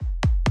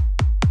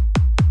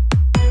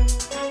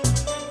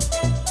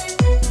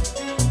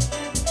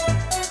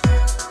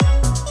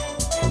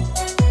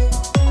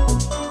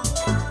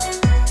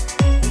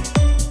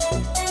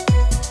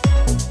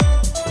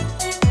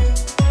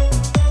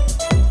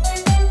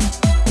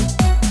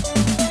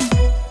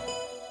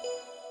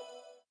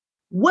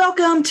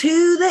Welcome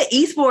to the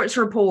Esports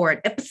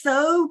Report,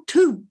 episode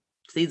 2,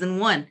 season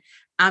 1.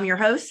 I'm your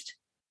host,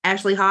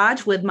 Ashley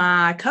Hodge, with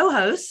my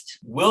co-host,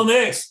 Will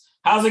Nix.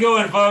 How's it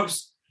going,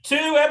 folks? 2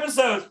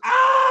 episodes.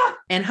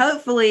 And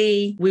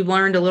hopefully we've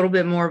learned a little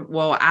bit more.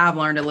 Well, I've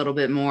learned a little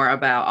bit more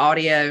about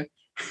audio.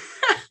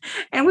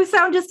 And we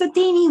sound just a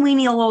teeny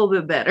weeny a little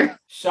bit better.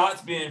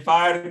 Shots being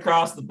fired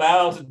across the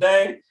bow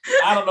today.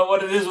 I don't know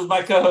what it is with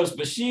my co-host,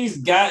 but she's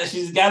got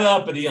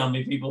uppity on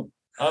me, people.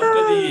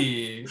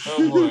 Uppity.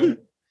 Oh boy.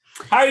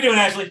 How are you doing,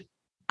 Ashley?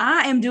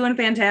 I am doing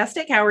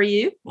fantastic. How are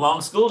you?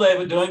 Long school day,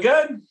 but doing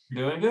good.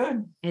 Doing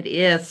good. It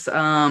is.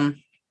 Man,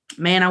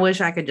 I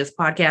wish I could just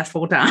podcast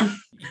full time.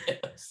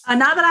 Yes.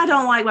 Not that I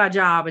don't like my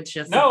job. It's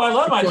just no, I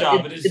love my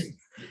job.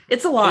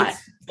 It's a lot.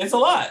 It's a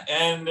lot.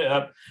 And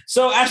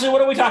so, Ashley,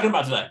 what are we talking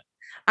about today?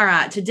 All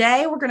right.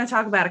 Today, we're going to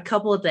talk about a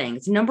couple of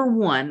things. Number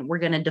 1, we're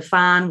going to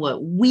define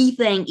what we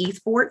think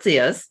esports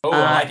is. Oh,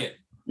 I like it.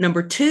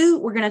 Number 2,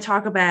 we're going to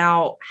talk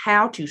about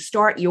how to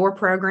start your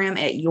program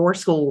at your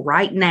school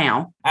right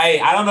now. Hey,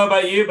 I don't know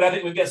about you, but I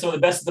think we've got some of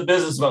the best of the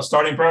business about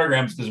starting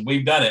programs because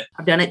we've done it.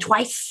 I've done it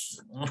twice.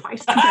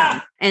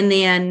 And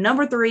then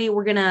number 3,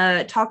 we're going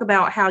to talk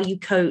about how you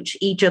coach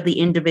each of the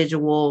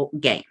individual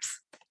games.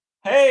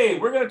 Hey,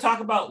 we're going to talk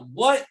about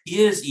what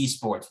is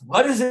esports.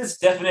 What is its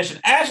definition?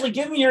 Ashley,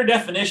 give me your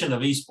definition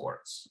of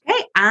esports.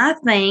 Hey, I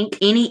think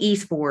any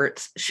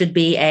esports should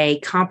be a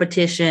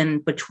competition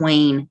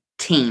between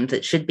teams.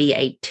 It should be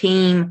a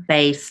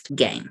team-based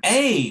game.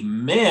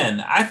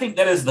 Amen. I think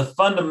that is the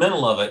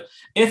fundamental of it.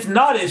 If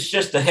not, it's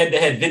just a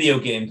head-to-head video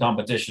game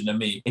competition to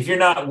me. If you're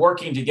not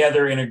working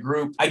together in a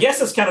group, I guess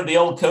that's kind of the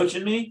old coach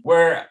in me,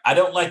 where I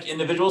don't like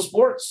individual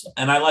sports,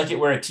 and I like it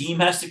where a team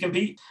has to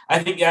compete. I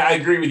think I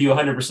agree with you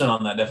 100%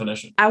 on that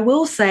definition. I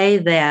will say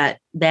that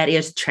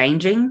is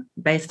changing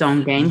based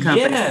on game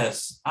companies.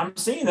 Yes, I'm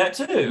seeing that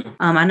too.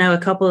 I know a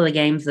couple of the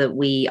games that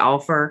we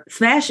offer.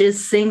 Smash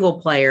is single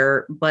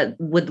player, but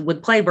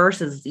with Play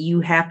Versus,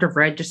 you have to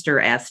register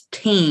as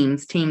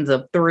teams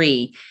of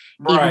 3.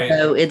 Right. Even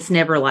though it's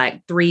never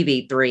like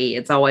 3v3,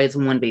 it's always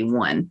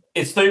 1v1.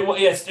 It's 3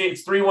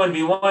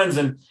 1v1s,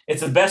 and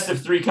it's a best of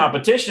 3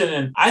 competition.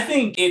 And I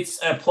think it's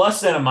a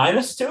plus and a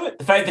minus to it.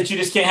 The fact that you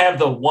just can't have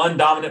the one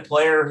dominant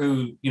player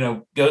who,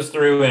 goes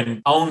through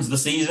and owns the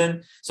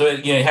season. So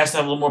it has to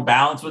have a little more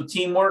balance with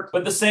teamwork. But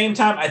at the same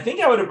time, I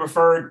think I would have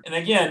preferred, and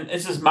again,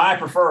 this is my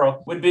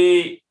preferral, would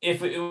be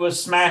if it was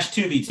Smash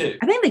 2v2.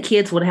 I think the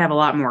kids would have a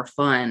lot more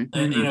fun.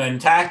 In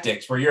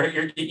tactics where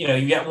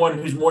you got one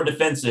who's more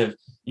defensive.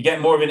 You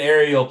get more of an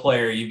aerial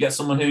player. You've got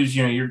someone who's,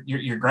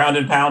 your ground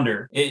and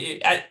pounder.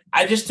 I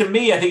think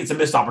it's a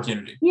missed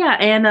opportunity. Yeah.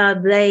 And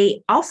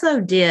they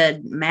also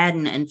did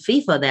Madden and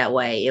FIFA that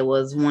way. It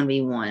was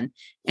 1v1.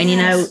 And,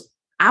 yes.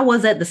 I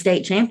was at the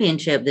state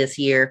championship this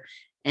year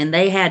and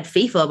they had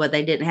FIFA, but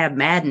they didn't have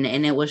Madden.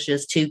 And it was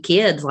just 2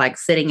 kids like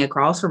sitting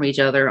across from each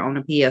other on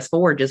a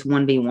PS4, just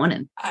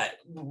 1v1.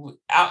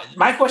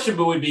 My question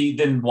would be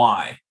then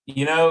why?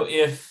 Why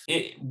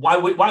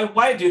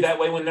do that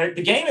way when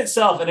the game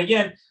itself? And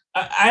again,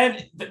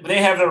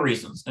 they have their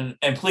reasons, and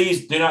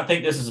please do not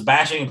think this is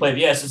bashing and play.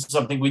 Yes, this is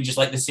something we just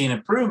like to see an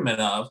improvement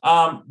of.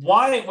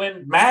 Why,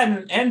 when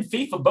Madden and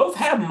FIFA both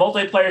have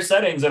multiplayer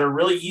settings that are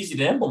really easy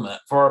to implement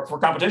for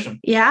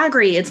competition? Yeah, I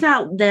agree. It's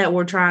not that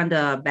we're trying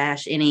to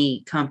bash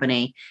any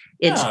company.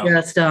 It's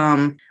just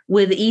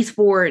with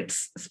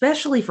esports,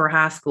 especially for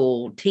high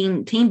school,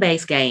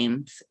 team-based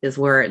games is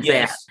where it's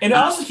at. And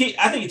also,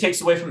 I think it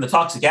takes away from the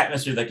toxic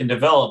atmosphere that can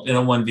develop in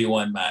a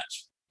 1v1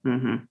 match.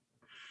 Mm-hmm.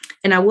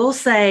 And I will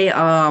say,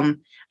 I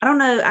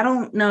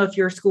don't know if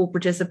your school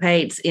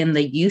participates in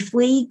the youth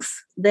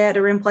leagues that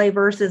are in Play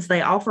Versus.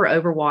 They offer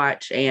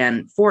Overwatch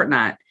and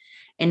Fortnite.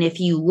 And if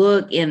you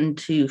look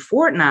into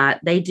Fortnite,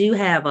 they do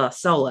have a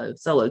solo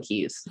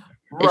queues.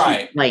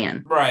 Right.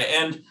 Playing. Right.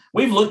 And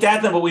we've looked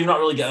at them, but we've not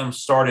really gotten them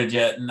started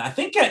yet. And I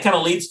think that kind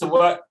of leads to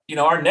what,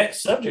 our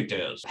next subject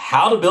is: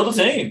 how to build a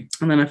team.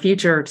 And then a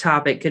future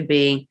topic could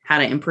be how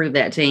to improve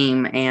that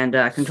team and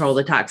control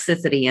the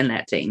toxicity in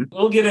that team.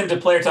 We'll get into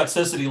player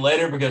toxicity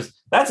later because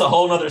that's a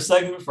whole nother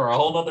segment for a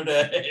whole nother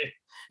day.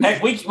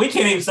 Heck, we can't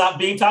even stop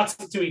being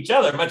toxic to each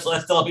other, much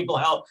less tell people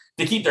how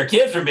to keep their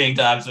kids from being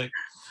toxic.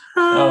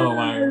 Oh,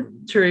 my.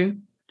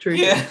 True.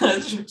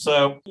 Yeah.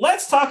 So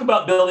let's talk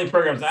about building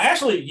programs. Now,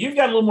 Ashley, you've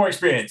got a little more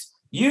experience.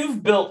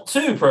 You've built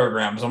 2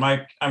 programs.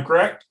 I'm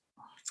correct?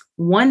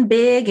 1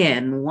 big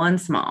and 1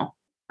 small.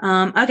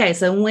 Okay.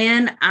 So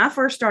when I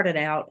first started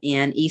out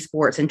in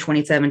esports in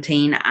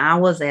 2017, I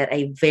was at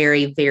a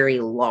very,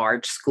 very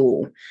large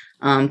school,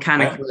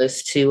 kind of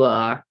close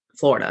to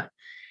Florida.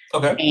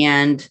 Okay.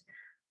 And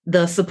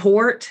the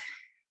support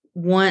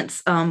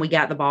once we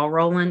got the ball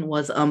rolling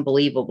was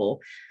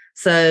unbelievable.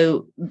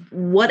 So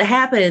what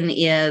happened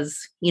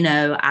is,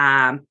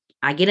 I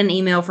get an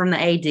email from the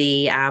AD,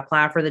 I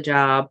apply for the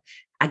job,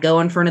 I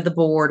go in front of the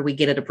board, we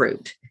get it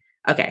approved.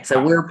 Okay,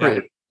 so we're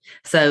approved.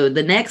 So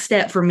the next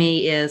step for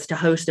me is to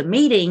host a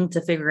meeting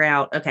to figure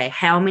out, okay,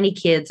 how many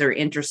kids are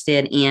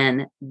interested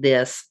in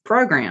this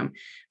program?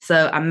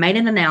 So I made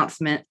an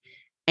announcement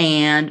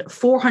and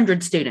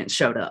 400 students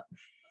showed up.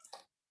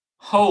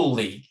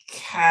 Holy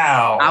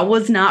cow. I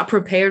was not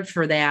prepared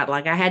for that.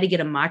 Like I had to get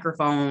a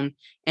microphone,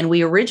 and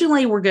we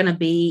originally were going to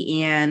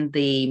be in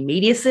the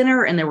media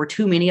center, and there were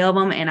too many of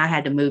them, and I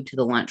had to move to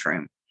the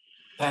lunchroom.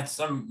 That's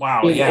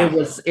wow. It Yeah.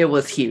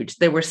 was huge.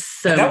 There were And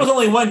so that many. was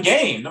only one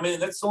game. I mean,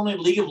 that's only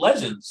League of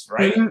Legends,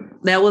 right?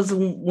 That was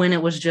when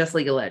it was just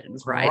League of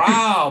Legends, right?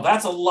 Wow.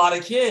 That's a lot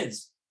of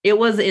kids. It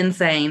was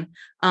insane.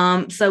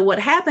 So what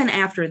happened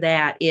after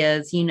that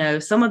is,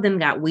 some of them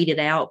got weeded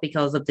out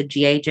because of the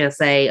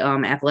GHSA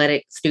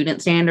athletic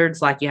student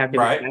standards. Like you have to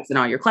pass in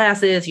all your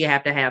classes, you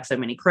have to have so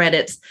many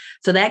credits.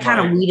 So that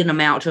kind of weeded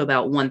them out to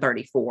about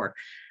 134.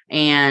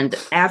 And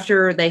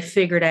after they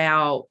figured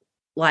out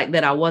like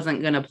that I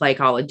wasn't going to play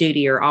Call of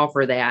Duty or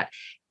offer that,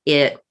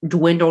 it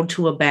dwindled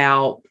to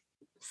about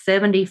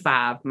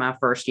 75 my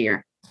first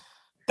year.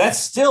 That's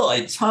still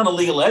a ton of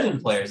League of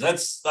Legends players.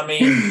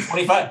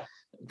 25.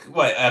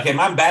 What? Okay,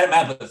 I'm bad at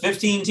math, but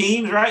 15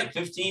 teams, right?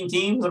 15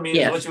 teams. I mean,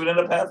 yes. Is what you would end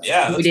up having.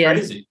 Yeah, that's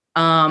crazy.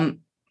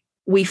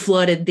 We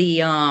flooded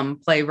the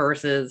play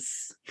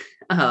versus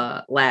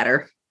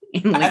ladder.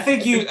 I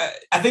think you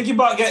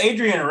got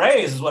Adrian a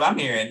raise, is what I'm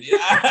hearing.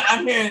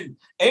 I'm hearing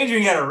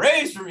Adrian got a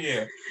raise from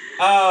you.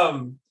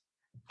 I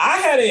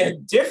had a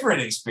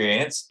different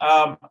experience.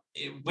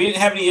 We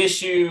didn't have any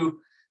issue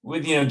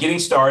with getting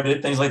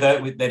started, things like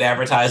that. They'd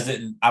advertised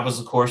it, and I was,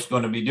 of course,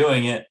 going to be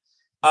doing it.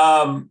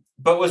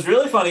 But what's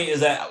really funny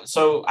is that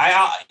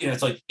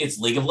it's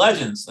League of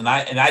Legends, and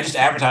I just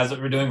advertised that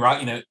we're doing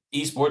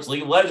esports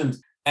League of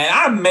Legends, and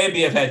I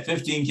maybe have had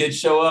 15 kids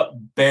show up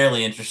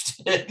barely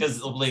interested because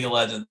of League of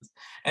Legends,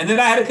 and then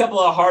I had a couple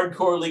of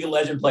hardcore League of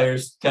Legends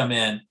players come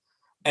in,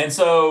 and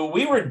so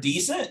we were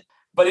decent,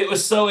 but it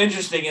was so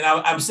interesting, and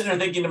I'm sitting there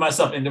thinking to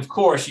myself, and of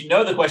course,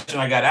 the question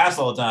I got asked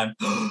all the time.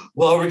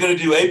 Well, are we going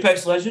to do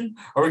Apex Legend?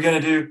 Are we going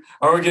to do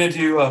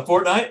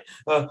Fortnite?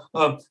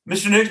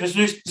 Mr. Nix,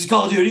 this is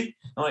Call of Duty.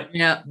 I'm like,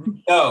 yeah,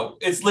 no,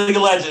 it's League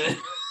of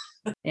Legends.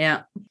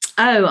 Yeah.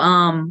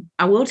 Oh,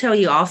 I will tell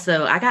you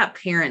also, I got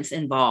parents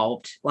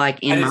involved like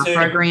in my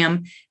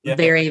program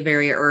very,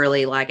 very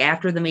early. Like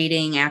after the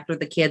meeting, after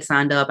the kids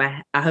signed up,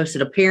 I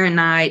hosted a parent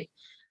night.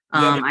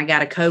 I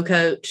got a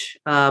co-coach,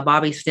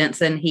 Bobby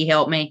Stinson. He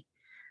helped me.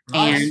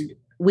 Nice. And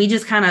we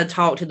just kind of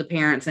talked to the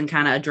parents and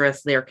kind of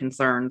addressed their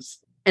concerns.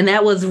 And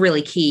that was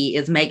really key,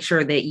 is make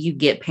sure that you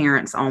get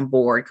parents on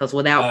board, because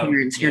without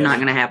parents, you're not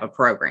going to have a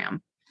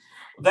program.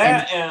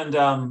 That and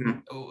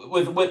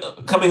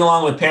with coming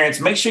along with parents,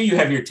 make sure you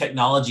have your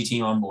technology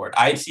team on board.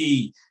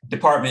 IT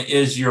department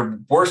is your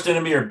worst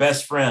enemy or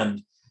best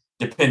friend,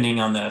 depending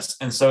on this.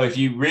 And so if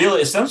you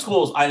really, some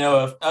schools, I know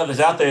of others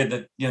out there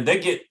that,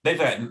 they've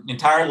got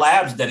entire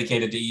labs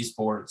dedicated to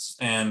esports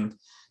and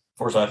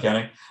Forsyth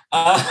County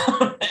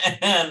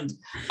and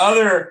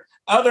other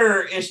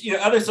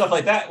stuff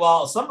like that.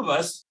 Well, some of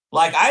us,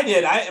 like I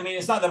did, I mean,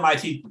 it's not that my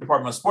IT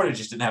department was supported,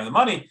 just didn't have the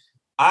money.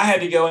 I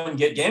had to go and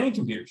get gaming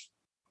computers.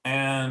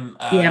 And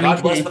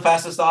God bless the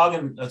fastest dog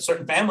and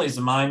certain families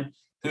of mine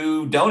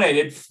who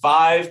donated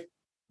 5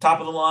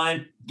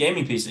 top-of-the-line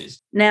gaming PCs.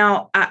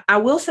 Now, I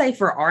will say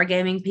for our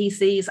gaming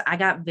PCs, I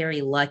got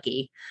very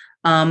lucky.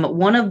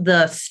 One of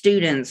the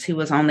students who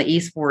was on the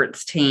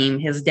esports team,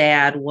 his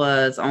dad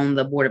was on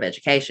the board of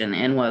education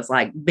and was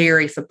like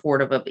very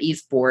supportive of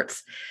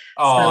esports.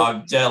 Oh,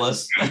 I'm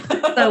jealous.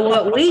 So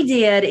what we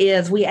did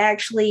is we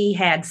actually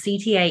had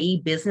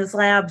CTAE business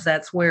labs.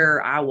 That's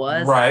where I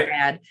was.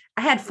 Right.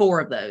 I had 4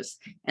 of those,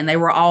 and they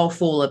were all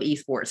full of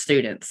esports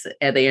students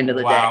at the end of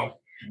the day.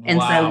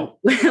 And so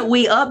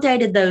we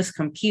updated those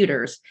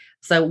computers.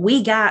 So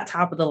we got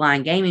top of the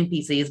line gaming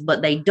PCs,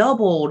 but they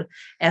doubled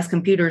as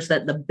computers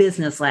that the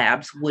business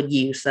labs would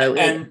use. So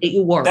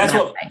it worked.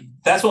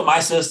 That's what my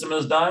system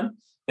has done,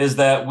 is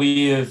that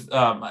we have,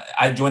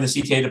 I joined the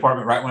CTA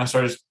department right when I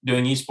started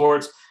doing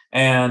esports,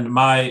 and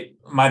my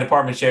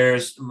department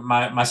chairs,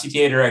 my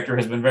CTA director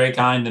has been very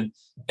kind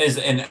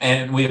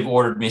and we have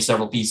ordered me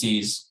several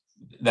PCs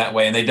that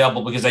way, and they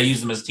double because I use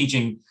them as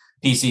teaching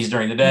PCs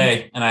during the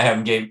day, and I have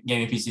them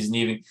gaming PCs in the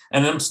evening,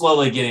 and I'm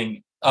slowly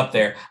getting up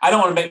there. I don't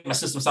want to make my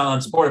system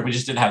sound unsupportive. We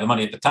just didn't have the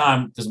money at the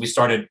time because we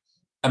started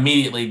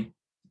immediately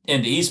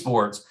into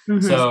esports.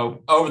 Mm-hmm.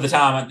 So over the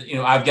time,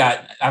 I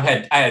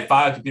had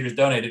 5 computers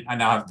donated. I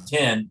now have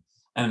 10,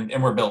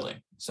 and we're building.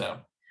 So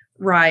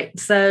right.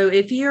 So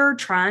if you're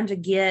trying to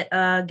get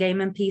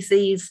gaming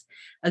PCs,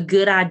 a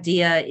good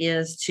idea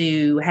is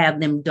to have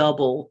them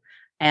double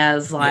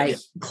as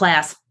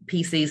class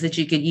PCs that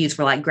you could use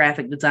for like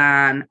graphic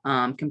design,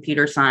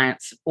 computer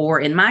science, or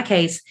in my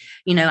case,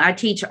 I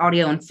teach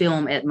audio and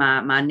film at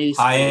my new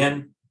school.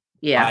 High-end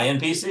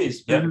PCs.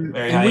 Yep, mm-hmm.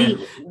 Very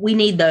high-end. We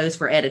need those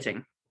for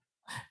editing.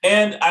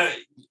 And a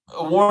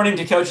warning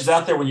to coaches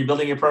out there when you're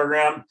building your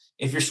program,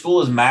 if your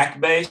school is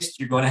Mac-based,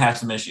 you're going to have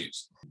some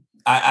issues.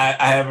 I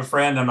have a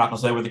friend, I'm not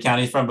going to say where the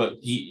county he's from, but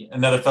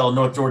another fellow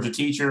North Georgia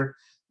teacher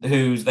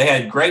they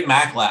had great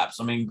Mac labs.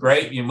 I mean,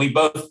 great. We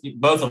both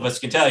of us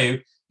can tell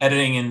you,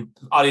 editing and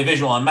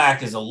audiovisual on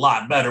Mac is a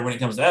lot better when it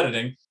comes to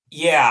editing.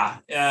 Yeah.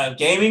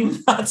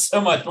 Gaming, not so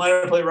much. When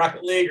I play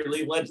Rocket League or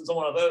League of Legends on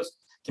one of those,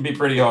 can be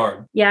pretty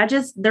hard. Yeah,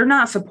 they're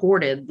not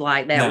supported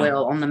like that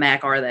well on the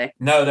Mac, are they?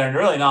 No, they're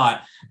really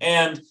not.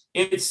 And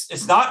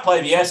it's not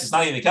Play VS, it's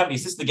not even the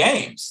companies, it's the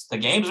games. The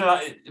games are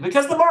not,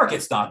 because the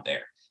market's not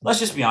there. Let's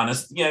just be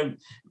honest.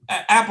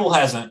 Apple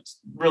hasn't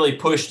really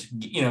pushed,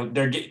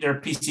 their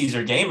PCs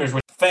or gamers,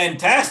 which is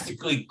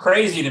fantastically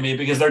crazy to me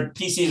because their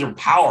PCs are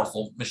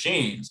powerful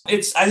machines. I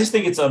just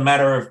think it's a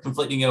matter of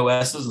conflicting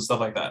OSs and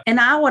stuff like that. And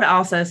I would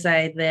also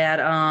say that,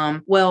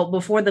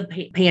 before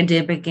the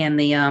pandemic and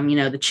the,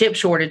 the chip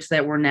shortage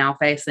that we're now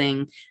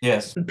facing,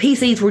 yes,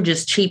 PCs were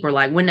just cheaper.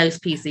 Like Windows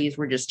PCs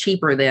were just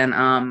cheaper than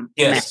Mac.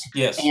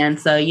 Yes. And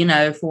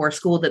so, for a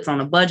school that's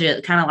on a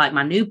budget, kind of like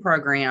my new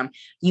program,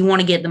 you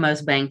want to get the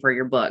most bang for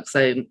your buck.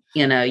 So,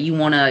 you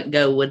want to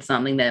go with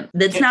something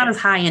that's not as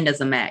high end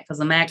as a Mac, because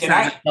a Mac's not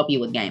going to help you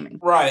with gaming.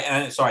 Right.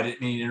 And sorry, I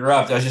didn't mean to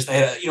interrupt. I was just,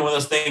 one of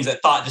those things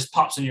that thought just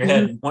pops in your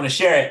head and want to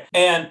share it.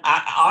 And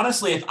I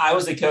honestly, if I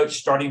was a coach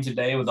starting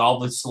today with all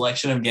the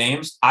selection of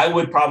games, I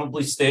would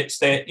probably steer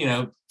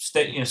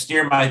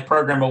my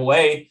program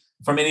away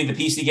from any of the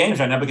PC games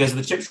right now because of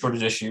the chip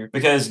shortage issue.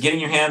 Because getting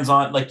your hands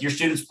on, like, your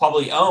students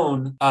probably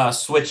own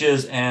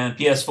Switches and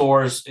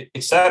PS4s,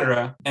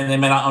 etc., and they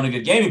may not own a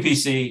good gaming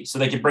PC, so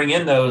they could bring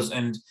in those.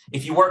 And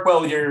if you work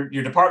well with your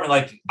department,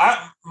 like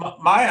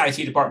my IT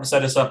department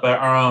set us up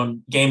our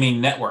own gaming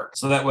network,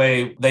 so that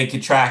way they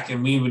could track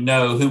and we would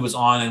know who was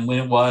on and when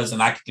it was,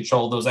 and I could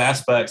control those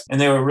aspects.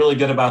 And they were really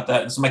good about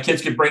that. And so my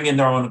kids could bring in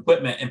their own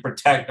equipment and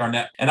protect our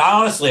net. And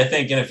I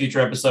think in a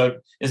future episode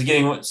is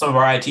getting some of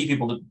our IT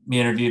people to be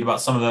interviewed about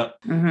some of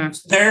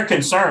their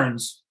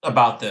concerns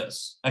about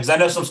this, because I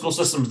know some school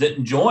systems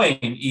didn't join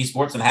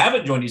esports and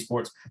haven't joined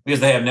esports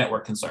because they have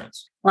network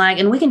concerns.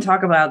 And we can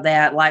talk about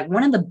that. Like,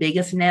 one of the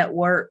biggest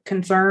network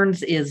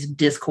concerns is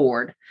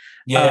Discord.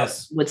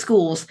 Yes. With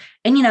schools.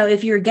 And,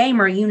 if you're a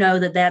gamer,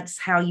 that's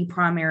how you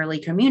primarily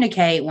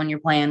communicate when you're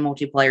playing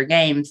multiplayer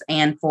games.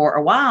 And for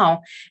a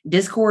while,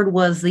 Discord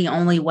was the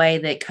only way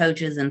that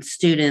coaches and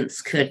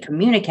students could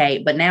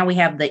communicate. But now we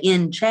have the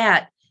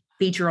in-chat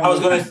feature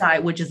on the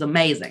website, which is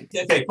amazing.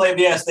 Okay, Play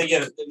BS,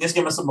 just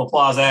give us some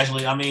applause,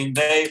 Ashley. I mean,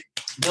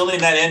 building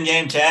that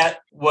in-game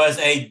chat was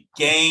a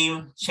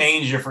game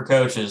changer for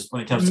coaches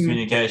when it comes to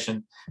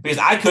communication, because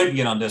I couldn't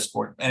get on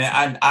Discord.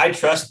 And I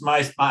trust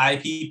my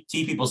IPT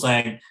people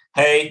saying,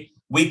 hey,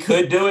 we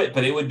could do it,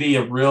 but it would be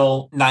a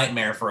real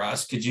nightmare for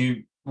us. Could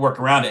you work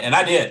around it? And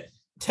I did.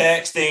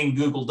 Texting,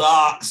 Google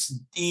Docs,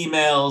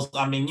 emails,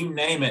 I mean, you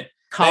name it.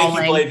 Calling.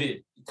 Thank you,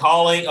 Play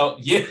Calling. Oh,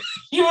 you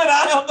and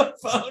I on the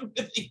phone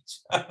with each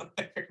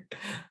other.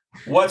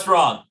 What's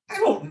wrong? I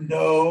don't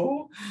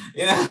know.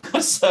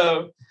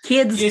 So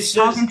kids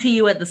talking to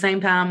you at the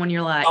same time when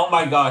you're like, oh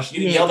my gosh,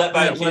 you yelled at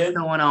by a kid. What's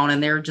going on?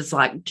 And they're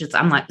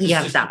I'm like,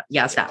 stop.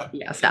 No,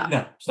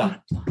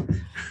 stop.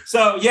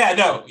 So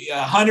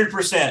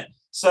 100%.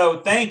 So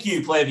thank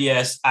you,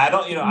 Plavius. I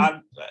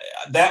don't,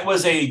 that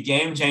was a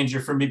game changer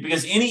for me,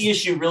 because any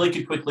issue really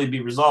could quickly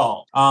be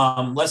resolved.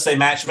 Let's say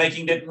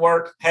matchmaking didn't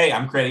work. Hey,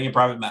 I'm creating a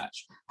private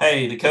match.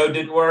 Hey, the code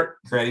didn't work,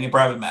 creating a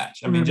private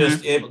match. I mean,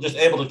 just able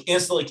to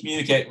instantly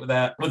communicate with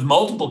that with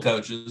multiple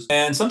coaches,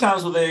 and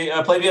sometimes with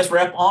a Plavius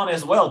rep on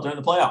as well during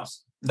the playoffs.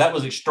 That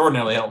was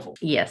extraordinarily helpful.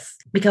 Yes,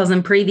 because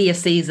in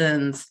previous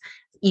seasons,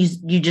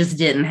 you just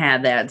didn't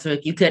have that. So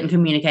if you couldn't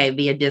communicate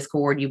via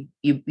Discord,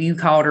 you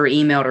called or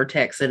emailed or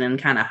texted and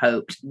kind of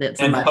hoped that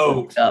somebody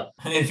would up.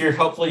 And if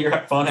hopefully your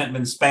phone hadn't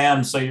been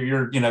spammed, so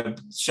you're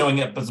showing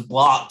up as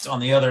blocked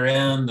on the other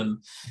end, and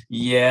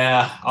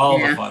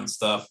the fun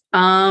stuff.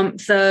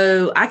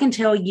 So I can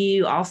tell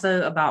you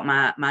also about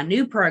my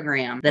new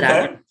program that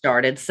I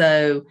started.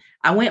 So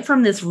I went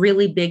from this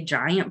really big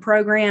giant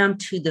program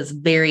to this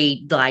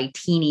very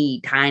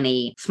teeny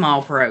tiny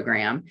small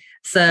program.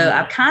 So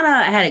I've kind of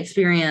had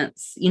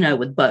experience,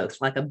 with both,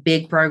 like a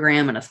big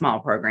program and a small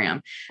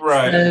program.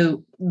 Right.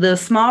 So the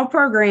small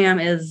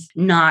program is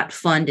not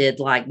funded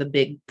like the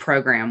big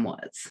program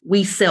was.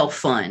 We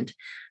self-fund.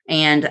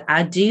 And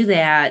I do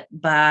that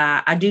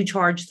I do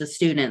charge the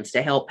students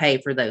to help pay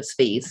for those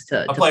fees.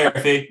 A player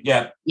fee.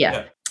 Yeah.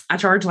 I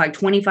charge like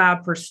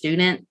 $25 per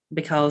student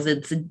because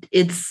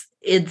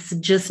it's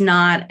just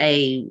not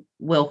a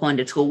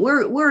well-funded school.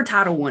 We're a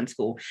Title I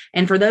school.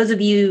 And for those of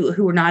you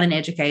who are not in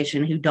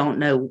education, who don't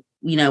know,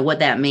 what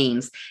that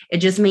means, it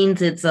just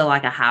means it's a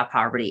high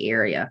poverty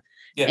area.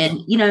 Yes.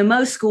 And,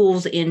 most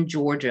schools in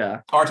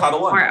Georgia are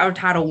Title I. Are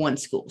Title I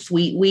schools.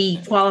 We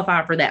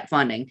qualify for that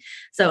funding.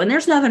 So, and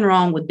there's nothing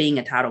wrong with being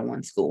a Title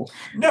I school.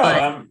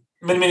 No,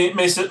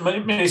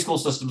 many school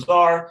systems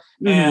are.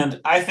 And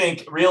I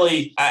think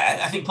really,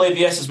 I think Play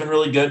VS has been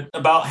really good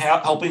about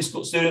helping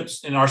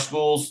students in our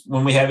schools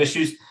when we have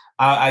issues.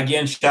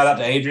 Again, shout out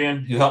to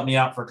Adrian, who helped me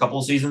out for a couple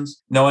of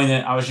seasons, knowing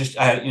that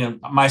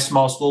my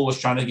small school was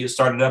trying to get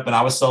started up and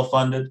I was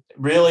self-funded.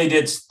 Really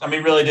did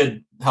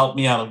help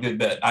me out a good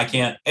bit.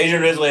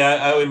 Adrian Risley,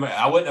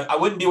 I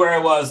wouldn't be where I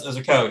was as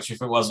a coach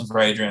if it wasn't for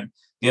Adrian.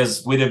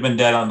 because we'd have been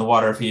dead on the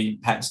water if he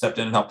hadn't stepped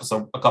in and helped us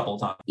a couple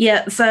of times.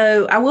 Yeah.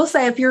 So I will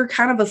say, if you're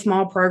kind of a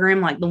small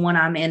program like the one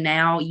I'm in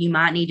now, you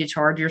might need to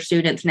charge your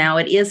students. Now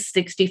it is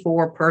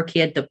 $64 per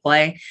kid to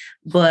play,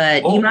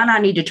 but you might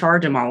not need to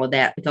charge them all of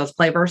that, because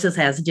Play Versus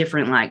has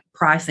different like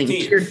pricing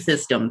tiered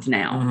systems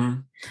now. Mm-hmm.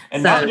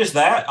 And not just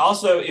that,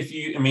 also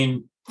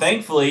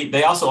thankfully,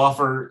 they also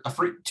offer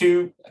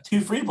two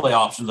free-to-play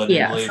options. I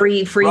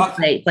believe.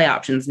 free play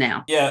options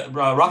now. Yeah,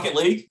 Rocket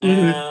League,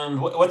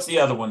 and what's the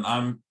other one?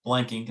 I'm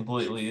blanking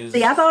completely.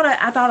 See, I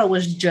thought it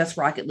was just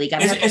Rocket League.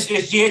 It's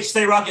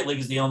GHC Rocket League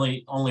is the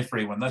only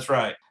free one. That's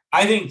right.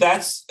 I think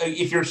that's,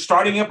 if you're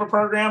starting up a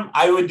program,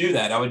 I would do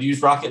that. I would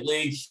use Rocket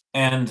League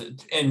and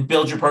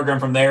build your program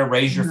from there.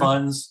 Raise your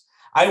funds.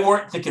 I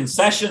worked the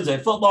concessions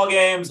at football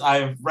games.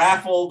 I've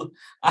raffled.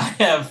 I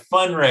have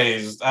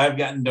fundraised. I've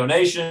gotten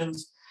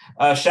donations.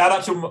 Shout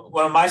out to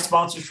one of my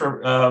sponsors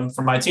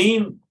for my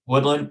team,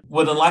 Woodland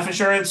Life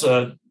Insurance.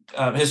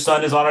 His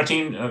son is on our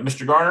team,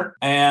 Mr. Garner,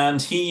 and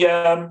he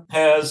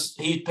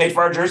paid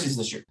for our jerseys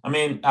this year. I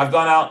mean, I've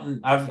gone out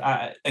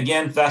and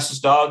again,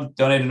 Fastest Dog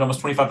donated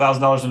almost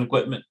 $25,000 in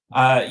equipment.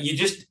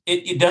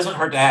 It doesn't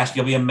hurt to ask.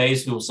 You'll be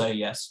amazed who will say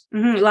yes.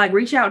 Like,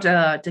 reach out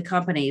to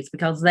companies,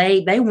 because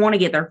they want to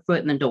get their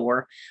foot in the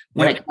door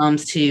when it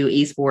comes to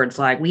esports.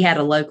 Like, we had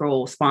a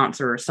local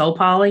sponsor, Soul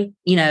Poly.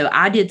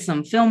 I did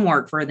some film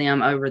work for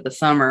them over the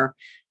summer,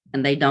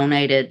 and they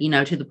donated,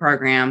 to the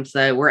program.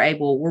 So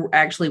we're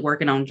actually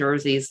working on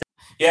jerseys.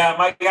 Yeah,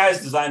 my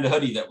guys designed a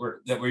hoodie that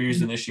we're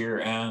using this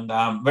year, and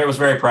I was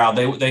very proud.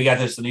 They got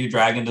this new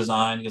dragon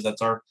design, because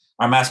that's our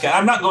mascot.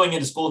 I'm not going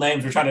into school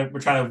names. We're trying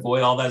to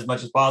avoid all that as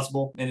much as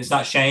possible, and it's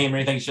not shame or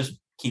anything. It's just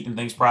keeping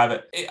things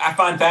private. I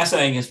find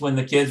fascinating is when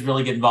the kids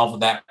really get involved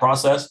with that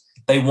process.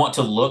 They want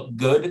to look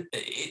good.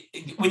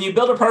 When you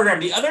build a program,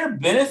 the other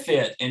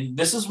benefit, and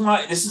this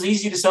is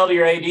easy to sell to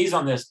your ADs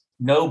on this.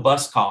 No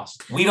bus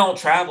cost. We don't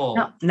travel.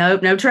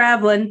 No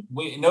traveling.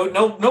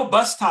 No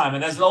bus time.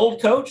 And as an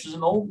old coach, as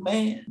an old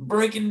man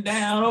breaking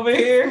down over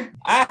here,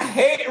 I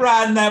hate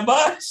riding that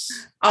bus.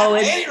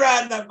 I hate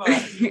riding that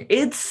bus.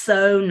 It's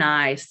so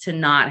nice to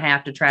not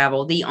have to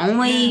travel. The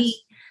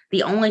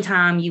only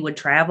time you would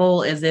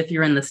travel is if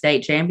you're in the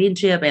state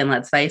championship. And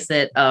let's face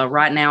it,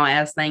 right now,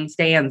 as things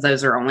stand,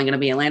 those are only going to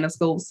be Atlanta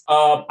schools.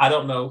 I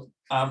don't know.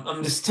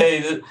 I'm just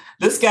telling you that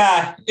this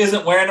guy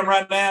isn't wearing them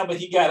right now, but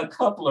he got a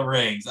couple of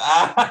rings.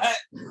 I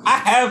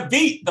have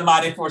beat the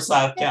mighty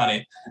Forsyth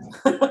County.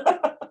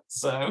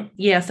 So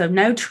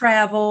no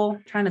travel.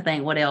 Trying to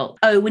think what else.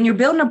 Oh, when you're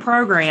building a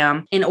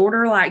program, in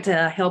order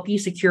to help you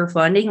secure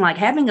funding, like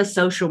having a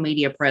social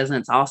media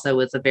presence also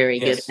is a very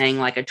good thing,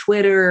 like a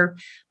Twitter,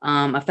 a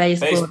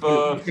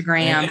Facebook,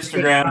 Instagram,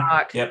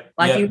 TikTok.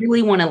 You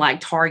really want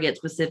to you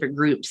specific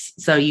groups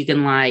so you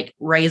can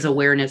raise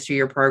awareness to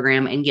your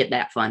program and get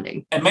that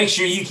funding. And make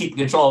sure you keep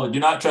control of it. Do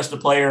not trust a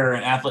player or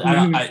an athlete.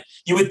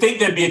 You would think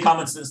that'd be a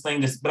common sense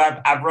thing,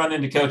 but I've run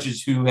into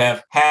coaches who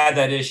have had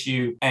that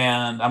issue,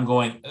 and I'm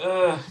going,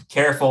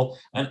 careful.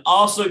 And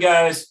also,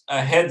 guys,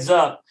 a heads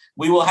up.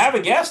 We will have a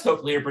guest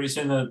hopefully here pretty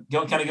soon to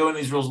go into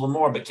these rules a little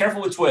more, but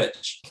careful with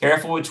Twitch.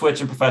 Careful with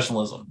Twitch and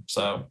professionalism.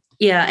 So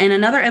yeah, in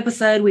another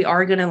episode, we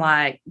are going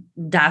to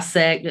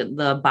dissect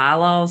the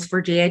bylaws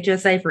for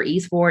GHSA for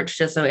esports,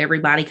 just so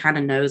everybody kind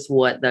of knows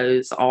what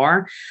those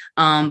are.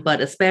 But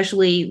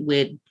especially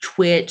with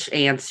Twitch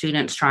and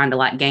students trying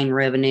to gain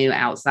revenue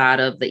outside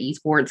of the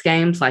esports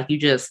games,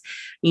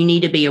 you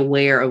need to be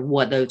aware of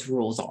what those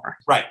rules are.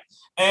 Right.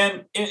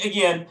 And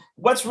again,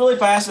 what's really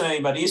fascinating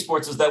about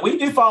esports is that we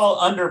do fall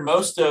under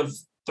most of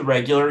the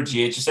regular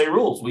GHSA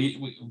rules.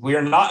 We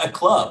are not a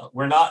club.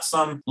 We're not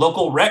some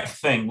local rec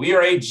thing. We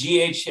are a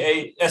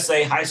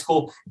GHSA high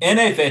school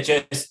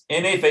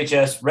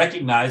NFHS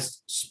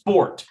recognized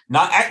sport,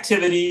 not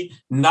activity,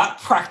 not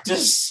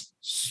practice,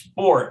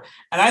 sport.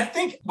 And I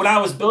think when I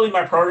was building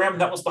my program,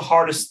 that was the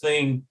hardest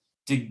thing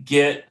to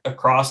get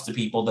across to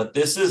people, that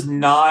this is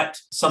not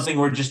something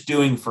we're just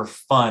doing for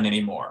fun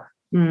anymore.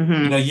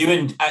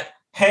 Mm-hmm.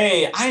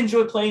 Hey, I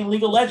enjoy playing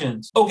League of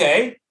Legends.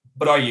 Okay,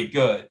 but are you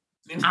good?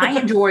 I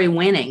enjoy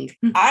winning.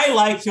 I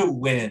like to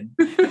win.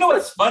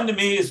 What's fun to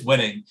me is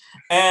winning.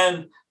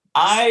 And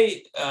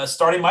I,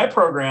 starting my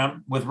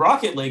program with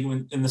Rocket League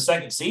in the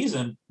second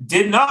season,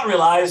 did not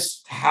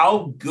realize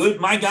how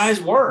good my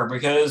guys were,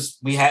 because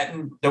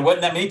there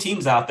wasn't that many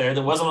teams out there.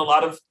 There wasn't a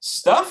lot of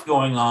stuff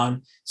going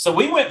on. So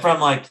we went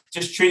from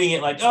just treating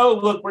it oh,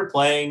 look, we're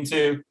playing,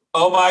 to,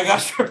 oh my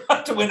gosh, we're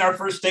about to win our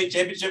first state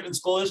championship in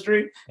school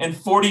history in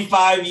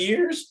 45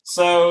 years.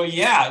 So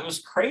yeah, it was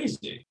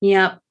crazy.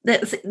 Yeah.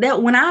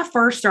 That when I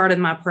first started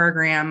my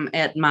program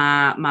at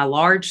my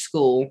large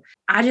school,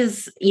 I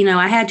just,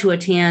 I had to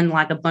attend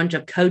a bunch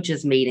of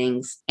coaches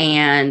meetings,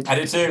 and I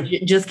did too.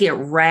 Just get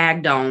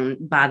ragged on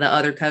by the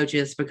other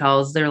coaches,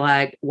 because they're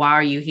like, why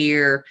are you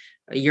here?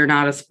 You're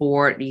not a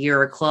sport,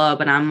 you're a club.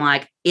 And I'm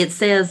like, it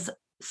says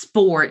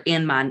sport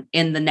in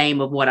the name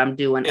of what I'm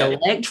doing.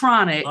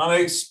 Electronic on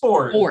a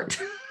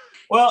sport.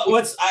 Well,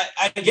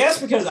 I guess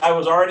because I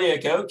was already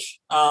a coach,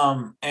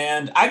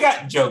 and I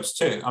got jokes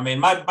too. I mean,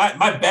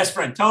 my best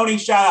friend Tony,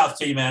 shout outs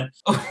to you, man,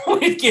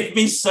 would give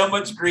me so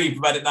much grief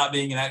about it not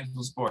being an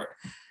actual sport,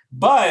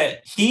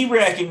 but he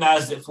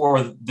recognized it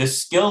for the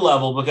skill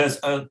level because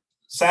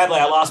sadly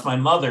I lost my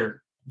mother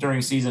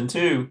during season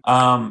 2,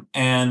 or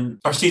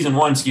season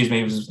 1, excuse me,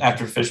 it was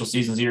after official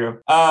season 0.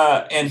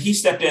 And he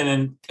stepped in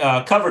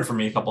and covered for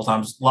me a couple of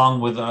times,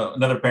 along with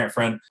another parent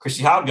friend,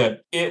 Christy Hobgood.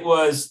 It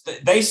was,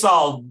 they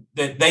saw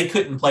that they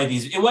couldn't play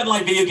these. It wasn't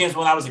like video games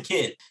when I was a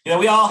kid. You know,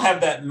 we all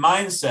have that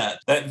mindset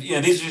that, you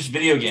know, these are just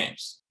video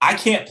games. I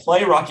can't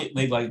play Rocket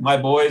League like my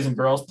boys and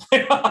girls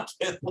play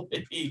Rocket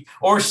League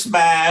or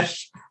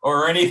Smash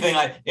or anything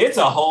like. It's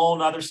a whole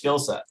nother skill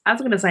set. I was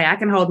going to say, I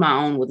can hold my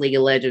own with League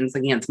of Legends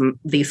against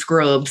these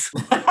scrubs.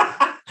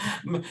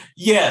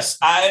 Yes,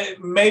 I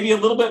maybe a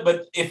little bit,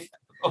 but if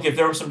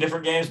there were some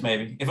different games,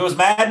 maybe. If it was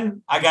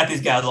Madden, I got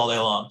these guys all day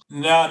long.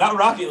 No, not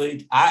Rocket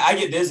League. I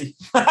get dizzy.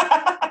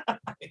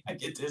 I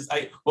get dizzy.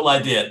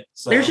 I did.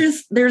 So.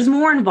 There's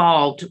more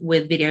involved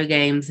with video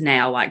games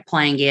now, like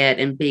playing it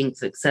and being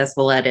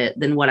successful at it,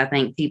 than what I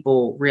think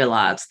people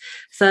realize.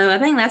 So I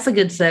think that's a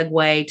good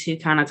segue to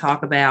kind of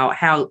talk about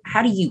how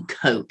do you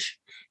coach?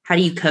 How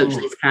do you coach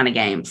these kind of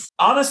games?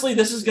 Honestly,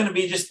 this is going to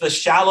be just the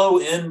shallow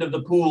end of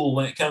the pool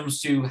when it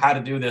comes to how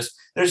to do this.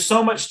 There's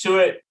so much to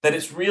it that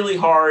it's really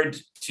hard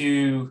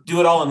to do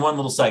it all in one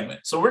little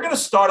segment. So we're going to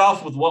start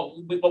off with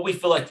what we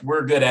feel like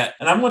we're good at.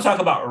 And I'm going to talk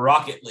about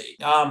Rocket League.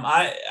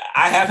 I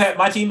have had,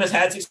 my team has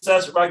had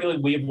success at Rocket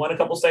League. We've won a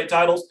couple state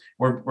titles.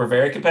 We're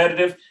very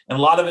competitive. And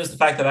a lot of it is the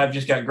fact that I've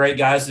just got great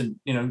guys and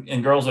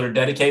girls that are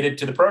dedicated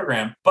to the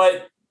program.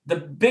 But the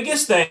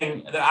biggest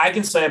thing that I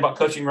can say about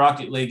coaching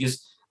Rocket League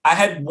is I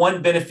had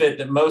one benefit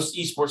that most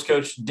esports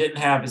coaches didn't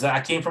have, is that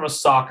I came from a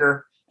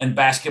soccer and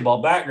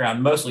basketball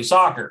background, mostly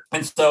soccer.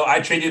 And so I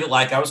treated it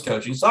like I was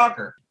coaching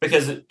soccer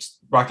because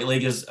Rocket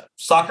League is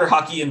soccer,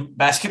 hockey, and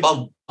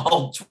basketball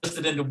all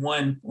twisted into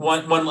one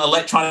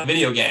electronic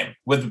video game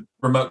with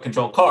remote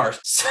control cars.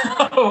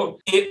 So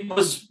it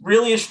was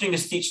really interesting to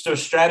teach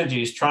those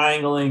strategies,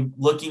 triangling,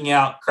 looking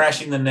out,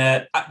 crashing the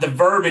net. The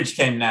verbiage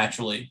came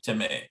naturally to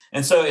me.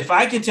 And so if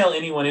I could tell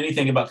anyone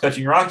anything about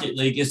coaching Rocket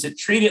League, is to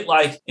treat it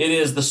like it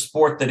is the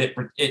sport that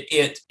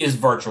it is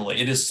virtually.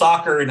 It is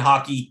soccer and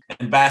hockey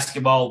and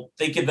basketball.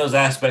 Think of those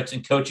aspects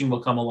and coaching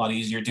will come a lot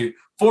easier too.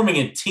 Forming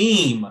a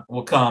team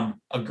will come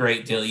a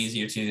great deal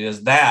easier too,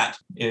 because that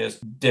is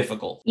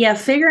difficult. Yeah,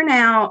 figuring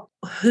out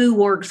who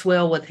works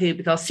well with who,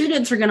 because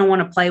students are going to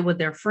want to play with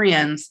their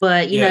friends,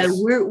 but you know,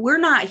 we're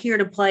not here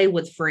to play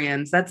with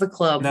friends. That's a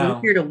club. No.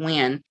 We're here to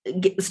win.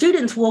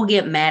 Students will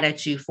get mad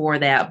at you for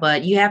that,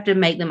 but you have to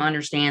make them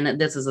understand that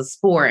this is a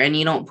sport and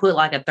you don't put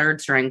like a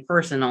third string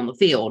person on the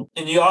field.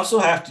 And you also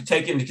have to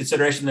take into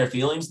consideration their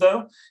feelings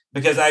though,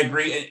 because I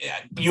agree.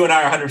 You and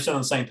I are 100% on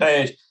the same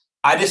page.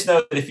 I just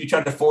know that if you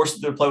try to force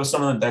them to play with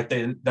someone that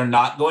they're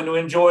not going to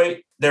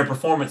enjoy, their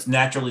performance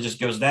naturally just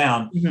goes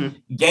down.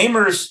 Mm-hmm.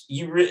 Gamers,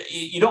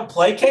 you don't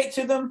placate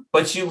to them,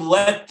 but you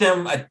let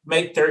them let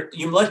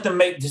them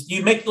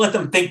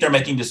think they're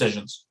making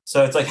decisions.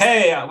 So it's like,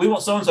 hey, we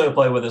want so-and-so to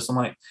play with us. I'm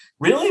like,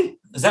 really?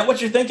 Is that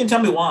what you're thinking?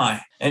 Tell me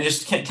why. And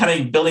just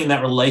kind of building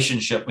that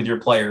relationship with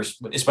your players,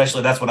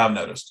 especially that's what I've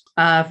noticed.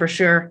 For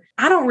sure.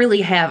 I don't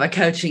really have a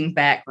coaching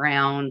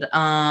background.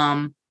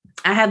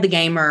 I have the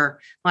gamer,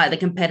 like the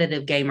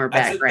competitive gamer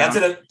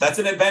background. That's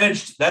an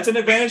advantage. That's an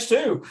advantage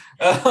too.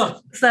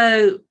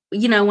 So,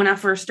 you know, when I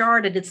first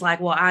started, it's like,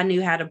 well, I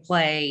knew how to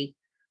play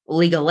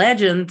League of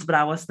Legends, but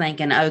I was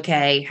thinking,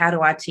 okay, how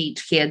do I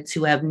teach kids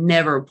who have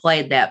never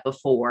played that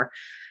before?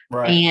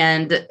 Right.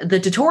 And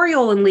the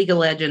tutorial in League of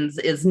Legends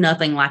is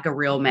nothing like a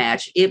real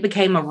match. It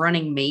became a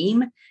running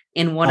meme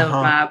in one of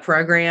my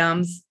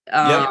programs.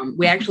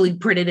 We actually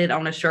printed it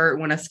on a shirt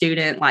when a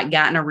student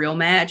got in a real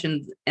match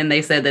and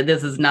they said that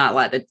this is not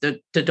like the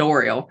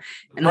tutorial,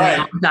 and they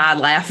all died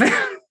laughing.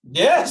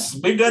 Yes,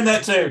 we've done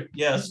that too.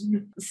 Yes.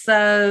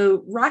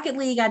 So Rocket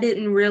League, I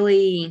didn't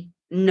really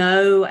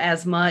know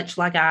as much.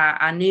 Like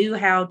I knew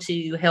how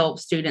to help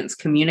students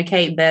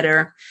communicate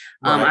better.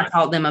 I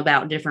taught them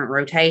about different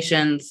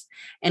rotations,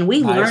 and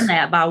we learned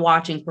that by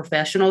watching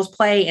professionals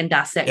play and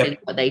dissecting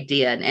what they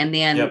did. And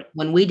then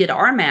when we did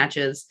our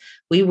matches,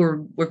 we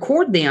would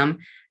record them,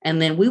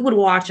 and then we would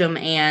watch them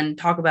and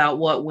talk about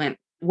what went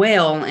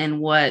well and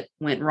what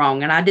went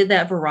wrong. And I did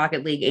that for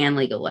Rocket League and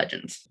League of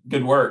Legends.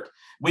 Good work.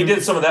 We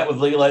did some of that with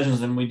League of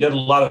Legends, and we did a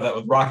lot of that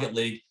with Rocket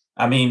League.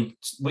 I mean,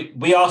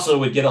 we also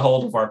would get a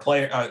hold of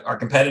our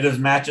competitive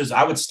matches.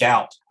 I would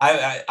scout.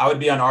 I would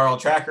be on RL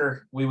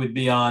Tracker. We would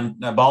be on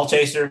Ball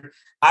Chaser.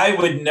 I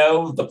would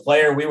know the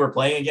player we were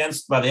playing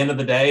against by the end of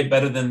the day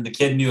better than the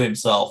kid knew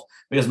himself,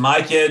 because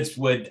my kids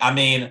would,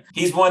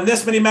 he's won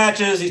this many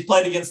matches. He's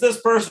played against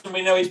this person.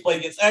 We know he's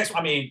played against X.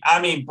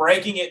 I mean,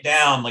 breaking it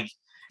down. Like,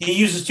 he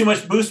uses too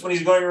much boost when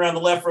he's going around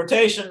the left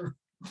rotation.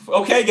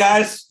 Okay,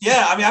 guys.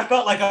 Yeah. I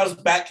felt like I was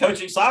back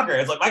coaching soccer.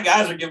 It's like my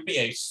guys are giving me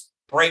a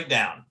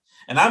breakdown.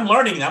 And I'm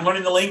learning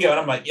the lingo, and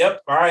I'm like,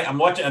 yep, all right, I'm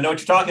watching. I know what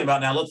you're talking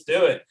about now. Let's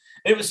do it.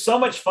 It was so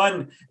much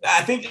fun.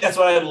 I think that's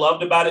what I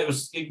loved about it.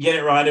 Was again,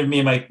 it reminded me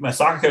of my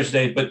soccer coach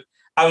days, but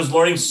I was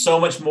learning so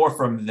much more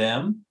from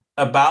them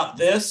about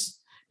this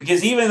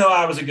because even though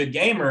I was a good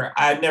gamer,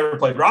 I'd never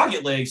played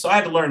Rocket League, so I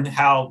had to learn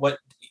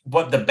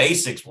what the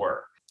basics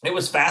were. It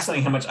was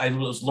fascinating how much I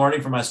was learning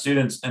from my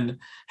students and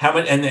how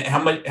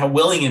how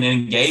willing and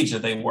engaged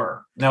that they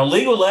were. Now,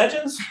 League of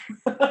Legends,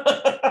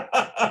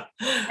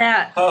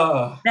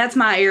 that's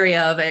my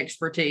area of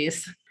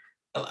expertise.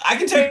 I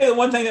can tell you the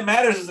one thing that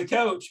matters as a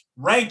coach: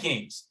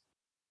 rankings,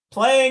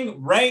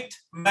 playing ranked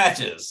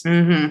matches.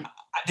 Mm-hmm.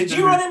 Did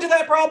you run into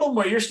that problem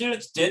where your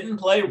students didn't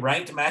play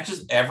ranked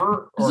matches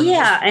ever?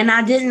 And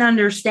I didn't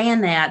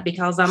understand that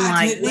because I'm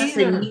like,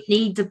 listen, you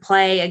need to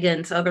play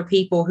against other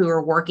people who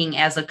are working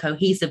as a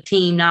cohesive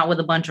team, not with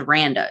a bunch of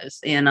randos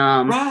in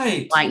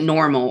like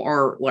normal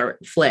or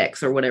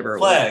flex or whatever.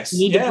 Flex.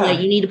 You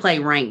need to play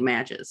ranked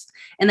matches.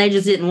 And they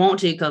just didn't want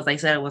to because they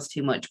said it was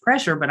too much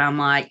pressure. But I'm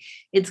like,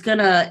 it's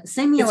gonna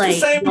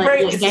simulate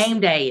what game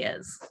day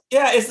is.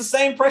 Yeah, it's the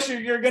same pressure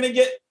you're gonna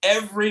get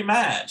every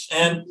match.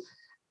 And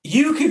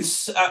you could,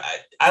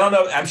 I don't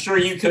know, I'm sure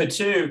you could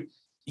too.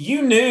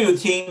 You knew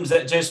teams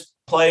that just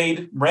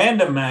played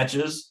random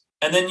matches,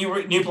 and then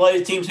you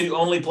played teams who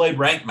only played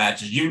ranked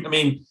matches.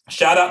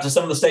 Shout out to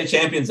some of the state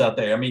champions out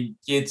there. I mean,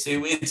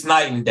 it's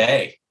night and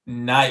day.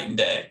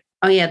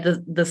 Oh yeah,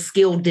 the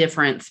skill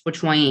difference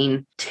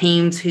between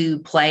teams who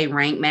play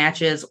ranked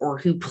matches or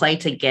who play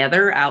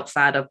together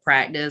outside of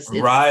practice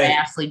is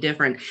vastly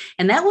different.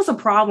 And that was a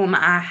problem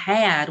I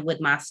had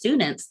with my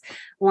students.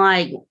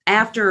 Like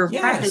after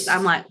practice,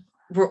 I'm like,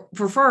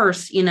 for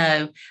first,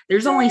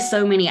 there's only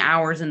so many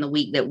hours in the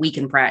week that we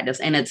can practice,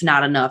 and it's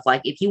not enough.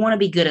 Like if you want to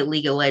be good at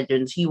League of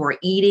Legends, you are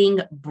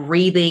eating,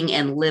 breathing,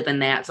 and living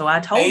that. So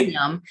I told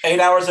them 8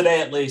 hours a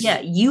day at least.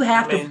 Yeah, you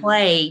have to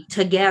play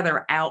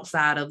together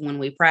outside of when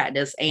we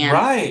practice.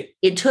 And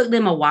it took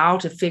them a while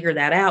to figure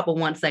that out. But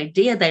once they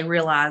did, they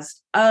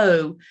realized,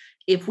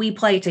 if we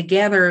play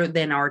together,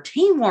 then our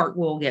teamwork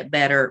will get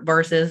better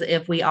versus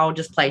if we all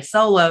just play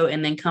solo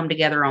and then come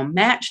together on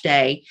match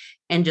day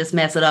and just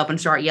mess it up and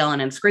start yelling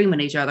and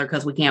screaming at each other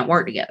because we can't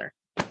work together.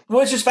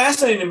 Well, it's just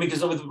fascinating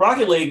because with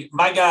Rocket League,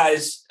 my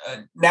guys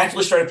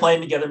naturally started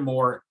playing together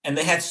more, and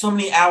they had so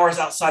many hours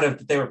outside of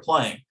that they were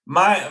playing.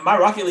 My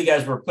Rocket League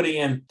guys were putting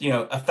in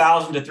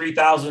 1,000 to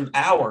 3,000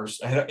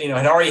 hours.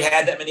 Had already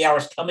had that many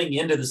hours coming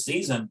into the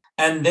season,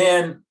 and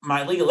then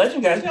my League of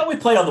Legends guys, we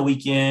play on the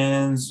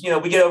weekends.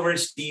 We get over at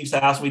Steve's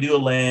house, we do a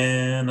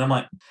LAN. I'm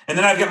like, and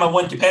then I've got my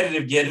one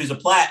competitive kid who's a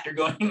plat. They're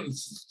going,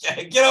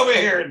 get over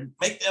here and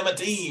make them a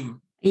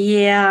team.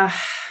 Yeah,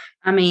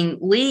 I mean,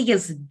 League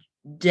is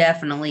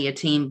definitely a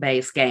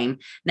team-based game.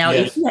 Now,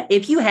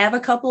 if you have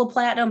a couple of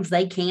platinums,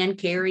 they can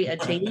carry a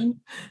team.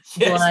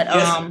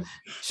 Yes.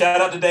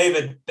 Shout out to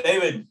David.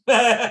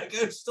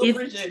 Still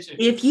appreciate you.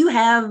 If you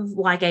have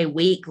like a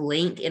weak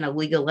link in a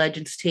League of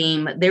Legends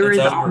team, there is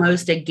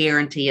almost a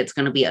guarantee it's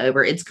going to be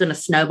over. It's going to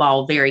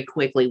snowball very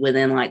quickly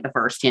within like the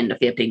first 10 to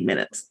 15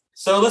 minutes.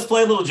 So let's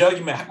play a little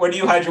joking. Where do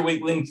you hide your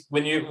weak link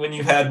when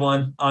you've had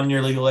one on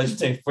your League of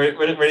Legends team? Where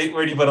do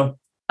you put them?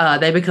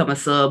 They become a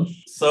sub.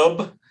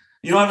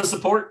 You don't have a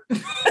support?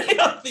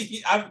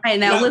 Hey,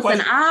 now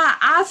listen,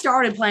 I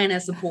started playing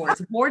as support.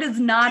 Support is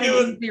not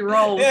an easy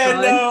role. Yeah,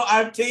 no,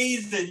 I'm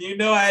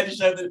teasing. I had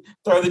to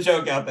throw the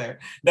joke out there.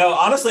 No,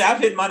 honestly, I've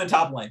hit mine in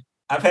top lane.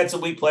 I've had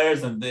some weak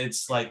players, and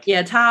it's like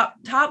top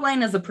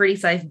lane is a pretty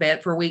safe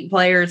bet for weak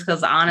players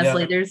because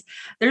honestly,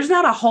 there's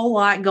not a whole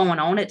lot going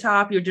on at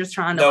top. You're just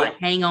trying to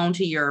hang on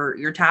to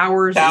your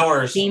towers.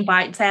 Team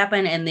fights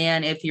happen, and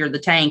then if you're the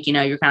tank,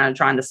 you're kind of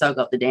trying to soak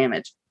up the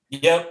damage.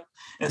 Yep.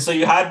 And so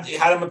you hide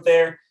them up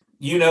there.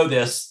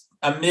 This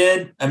a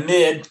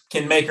mid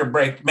can make or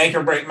break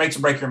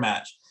your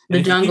match.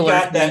 The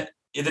jungler,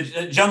 the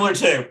jungler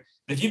too.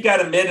 If you've got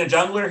a mid and a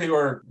jungler who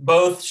are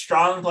both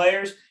strong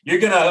players, you're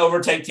going to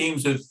overtake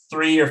teams with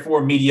 3 or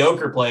 4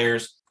 mediocre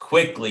players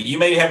quickly. You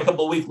may have a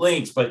couple of weak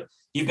links, but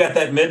you've got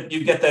that mid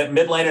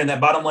laner and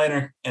that bottom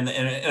laner and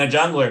a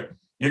jungler.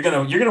 You're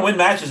gonna win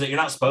matches that you're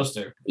not supposed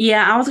to.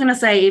 Yeah, I was gonna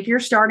say if you're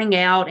starting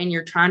out and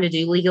you're trying to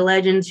do League of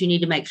Legends, you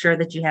need to make sure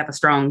that you have a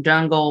strong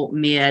jungle,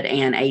 mid,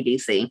 and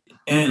ADC.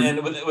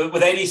 And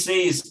with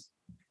ADCs,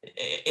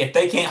 if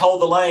they can't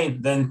hold the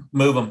lane, then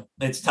move them.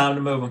 It's time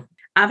to move them.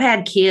 I've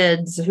had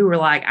kids who were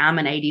like, I'm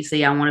an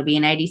ADC, I want to be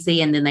an ADC,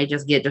 and then they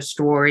just get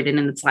destroyed. And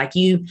then it's like,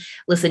 you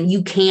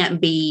can't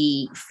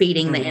be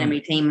feeding the enemy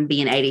team and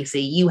be an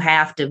ADC. You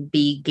have to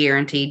be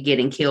guaranteed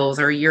getting kills,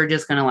 or you're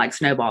just going to like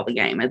snowball the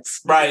game.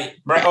 It's right.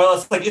 Well,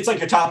 it's like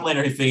your top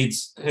laner who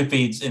feeds,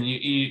 and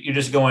you're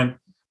just going,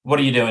 what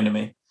are you doing to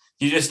me?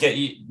 You just get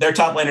their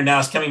top laner now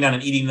is coming down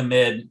and eating the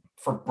mid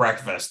for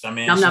breakfast. I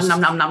mean,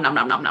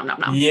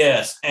 nom.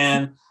 Yes,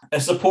 and a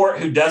support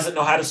who doesn't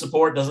know how to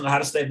support, doesn't know how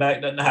to stay back,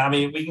 doesn't know how. I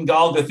mean, we can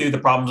all go through the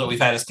problems that we've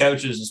had as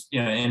coaches,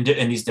 in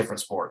these different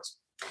sports.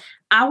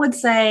 I would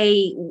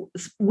say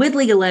with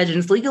League of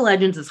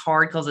Legends is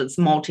hard because it's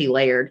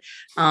multi-layered.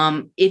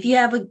 If you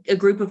have a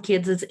group of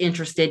kids that's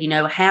interested,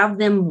 have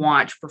them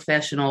watch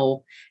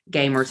professional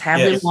gamers, have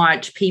them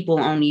watch people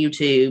on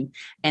YouTube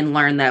and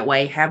learn that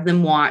way, have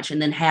them watch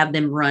and then have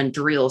them run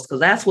drills. Cause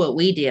that's what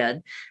we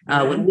did.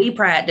 When we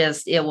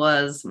practiced, it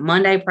was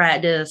Monday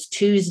practice,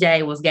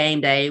 Tuesday was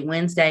game day,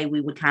 Wednesday, we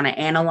would kind of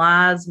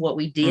analyze what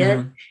we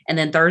did. And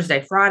then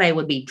Thursday, Friday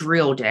would be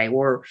drill day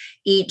where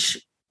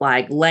each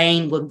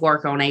lane would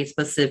work on a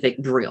specific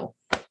drill.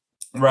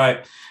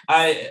 Right.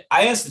 I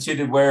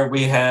instituted where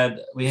we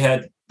had,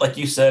 like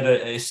you said,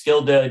 a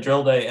skill day,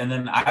 drill day, and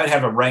then I would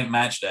have a ranked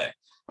match day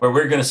where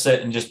we're going to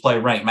sit and just play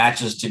ranked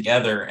matches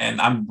together.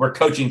 And we're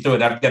coaching through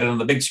it. I've got it on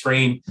the big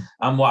screen.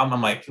 I'm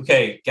like,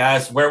 okay,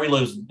 guys, where are we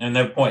losing? And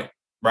their point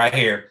right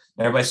here.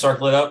 Everybody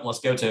circle it up. Let's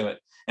go to it.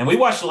 And we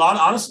watched a lot,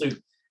 honestly,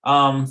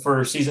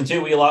 for season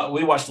 2,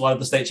 we watched a lot of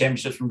the state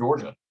championships from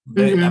Georgia.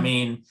 I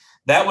mean,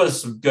 that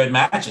was some good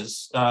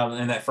matches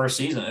in that first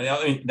season.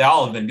 I mean, they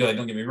all have been good.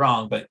 Don't get me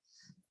wrong, but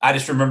I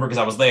just remember because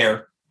I was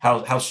there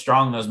how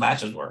strong those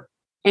matches were.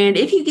 And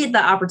if you get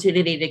the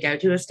opportunity to go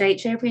to a state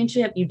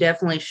championship, you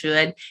definitely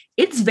should.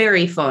 It's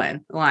very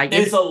fun.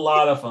 It's a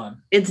lot of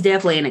fun. It's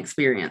definitely an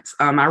experience.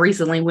 I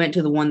recently went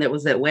to the one that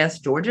was at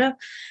West Georgia,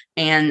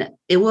 and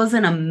it was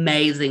an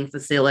amazing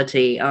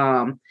facility.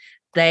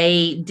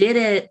 They did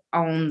it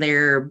on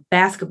their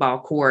basketball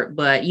court,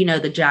 but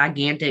the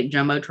gigantic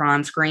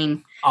Jumbotron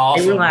screen.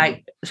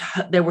 Awesome.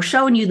 They were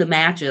showing you the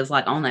matches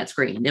on that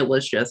screen. It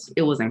was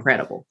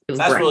incredible.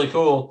 That's great. Really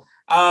cool.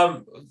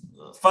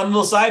 Fun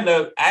little side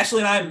note. Ashley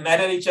and I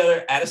met at each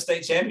other at a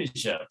state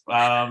championship.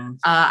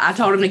 I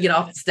told him to get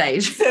off the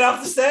stage. Get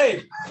off the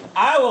stage.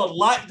 I would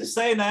like to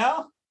say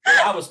now,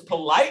 I was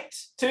polite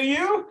to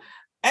you,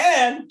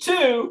 and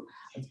 2,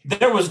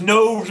 there was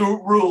no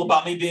rule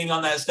about me being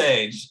on that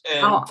stage.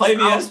 And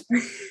Play-VS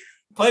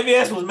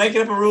was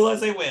making up a rule as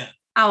they went.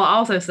 I will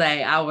also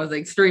say I was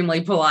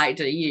extremely polite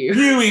to you.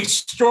 You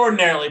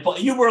extraordinarily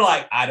polite. You were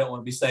like, I don't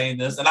want to be saying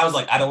this. And I was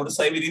like, I don't want to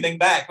say anything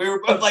back. We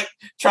were both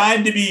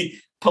trying to be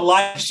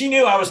polite. She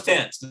knew I was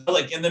tense.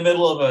 In the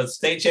middle of a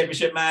state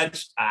championship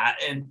match. I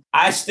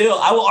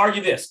will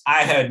argue this.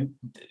 I had,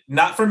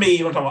 not for me,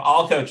 I'm talking about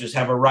all coaches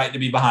have a right to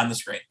be behind the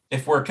screen.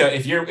 If we're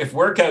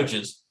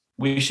coaches,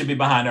 we should be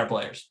behind our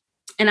players.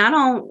 And I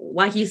don't,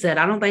 like you said,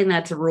 I don't think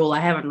that's a rule. I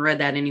haven't read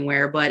that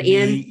anywhere, but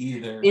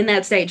in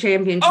that state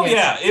championship. Oh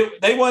yeah.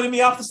 They wanted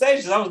me off the stage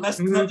because I was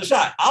messing up the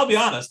shot. I'll be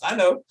honest. I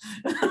know.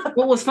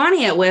 What was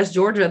funny at West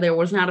Georgia, there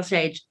was not a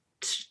stage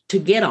to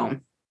get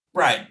on.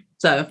 Right.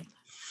 So.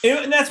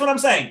 And that's what I'm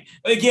saying.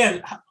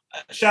 Again,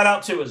 shout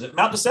out to, was it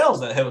Mount DeSales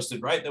that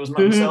hosted, right? There was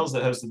Mount DeSales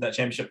that hosted that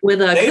championship. With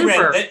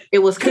Cooper. It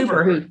was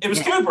Cooper.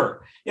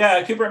 Cooper.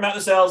 Yeah, Cooper at Mount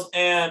DeSales.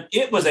 And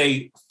it was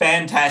a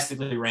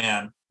fantastically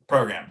ran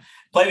program.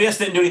 Play-VS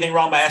didn't do anything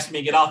wrong by asking me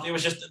to get off. It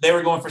was just they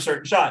were going for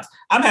certain shots.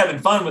 I'm having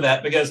fun with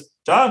that because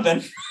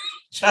Jonathan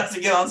tries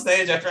to get on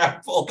stage after I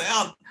pull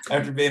down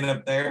after being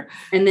up there.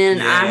 And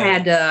then I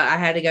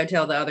had to go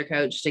tell the other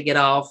coach to get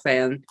off,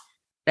 and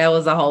that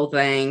was the whole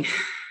thing.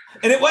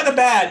 And it wasn't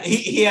bad.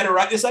 He had a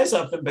right to say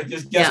something,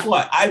 because guess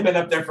what? I've been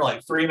up there for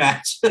 3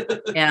 matches.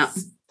 Yeah.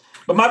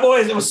 But my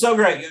boys, it was so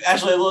great.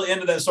 Actually, a little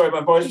end of that story,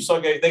 my boys were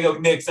so great. They go,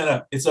 Nick, stand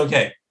up. It's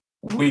okay.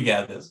 We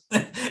got this.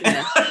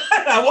 Yeah.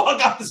 I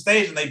walked off the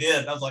stage and they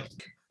did. I was like.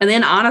 And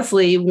then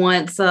honestly,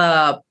 once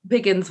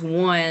Pickens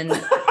won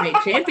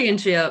the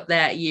championship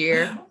that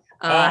year,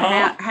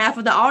 half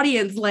of the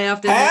audience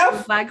left. And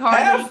half?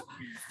 Half?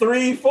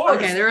 3/4.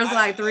 Okay, there was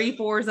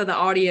 3/4 of the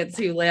audience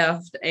who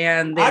left.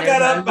 And then I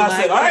got up and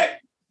I said, all right.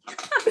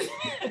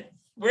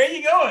 Where are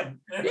you going?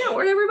 Yeah,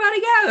 where'd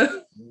everybody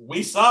go?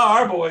 We saw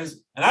our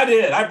boys. And I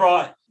did. I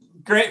brought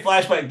great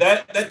flashback.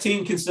 That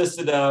team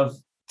consisted of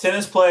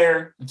tennis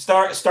player,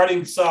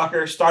 starting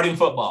soccer, starting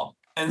football.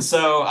 And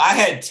so I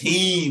had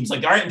teams,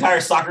 our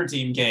entire soccer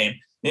team came.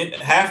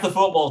 Half the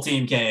football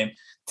team came.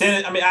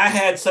 I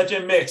had such a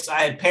mix.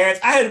 I had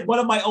parents. I had one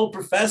of my old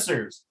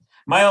professors,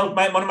 one of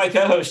my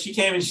co-hosts. She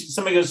came and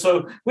somebody goes,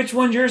 so which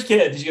one's yours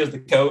kid? She goes, the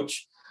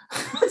coach.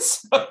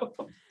 So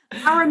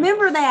I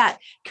remember that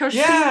because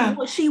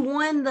she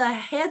won the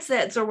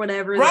headsets or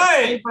whatever.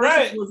 Right.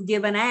 Was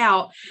given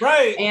out.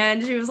 Right.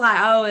 And she was like,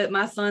 oh,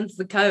 my son's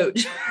the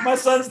coach. My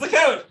son's the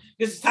coach.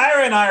 Because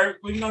Tyra and I,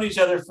 we've known each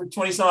other for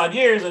 20 some odd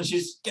years, and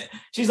she's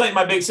like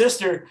my big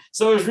sister.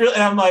 So it was really,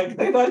 and I'm like,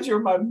 they thought you were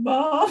my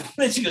mom.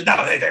 And she goes,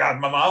 no, they think I'm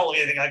my mom.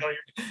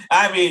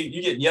 I mean,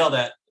 you're getting yelled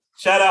at.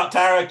 Shout out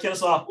Tyra,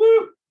 Kennesaw.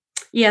 Woo!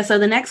 Yeah, so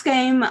the next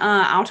game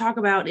I'll talk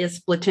about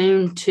is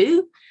Splatoon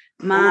 2.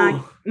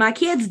 My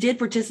kids did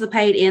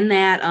participate in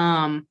that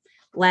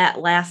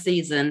last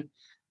season.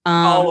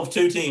 All of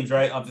 2 teams,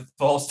 right? Of the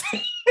fall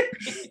state.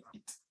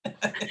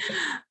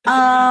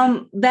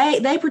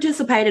 They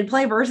participated.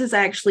 Play Versus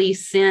actually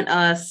sent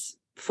us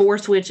 4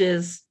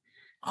 switches,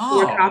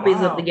 4 copies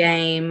of the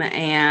game,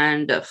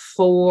 and it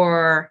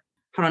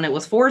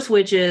was 4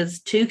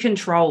 switches, 2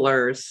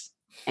 controllers,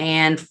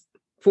 and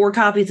 4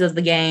 copies of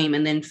the game,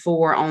 and then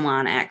 4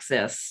 online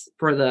access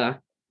so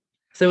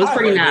it was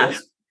pretty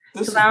nice.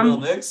 This is I'm, real,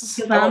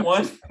 Nix. I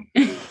want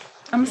one.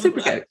 I'm a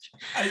super coach.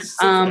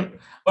 Wait.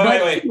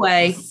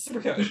 Anyway,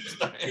 Super coach.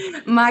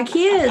 my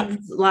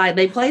kids, like,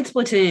 they played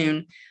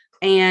Splatoon.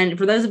 And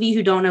for those of you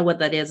who don't know what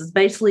that is, it's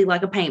basically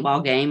like a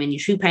paintball game, and you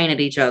shoot paint at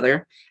each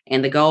other.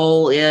 And the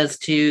goal is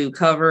to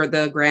cover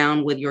the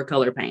ground with your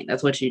color paint.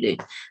 That's what you do.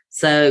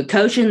 So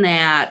coaching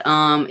that,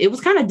 it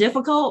was kind of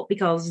difficult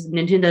because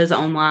Nintendo's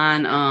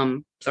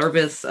online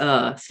service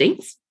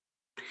stinks.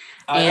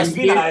 Let's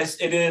be nice.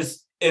 It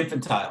is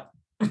infantile.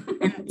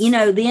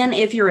 Then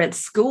if you're at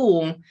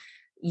school,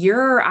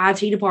 your IT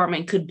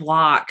department could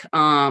block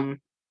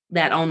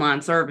that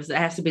online service. It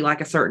has to be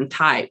like a certain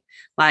type.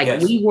 Like,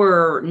 yes. We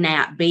were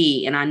NAT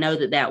B, and I know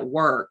that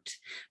worked,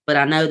 but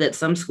I know that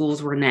some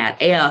schools were NAT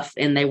F,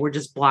 and they were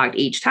just blocked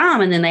each time,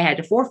 and then they had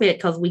to forfeit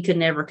because we could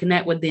never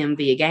connect with them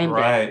via game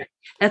day.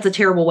 That's a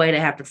terrible way to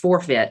have to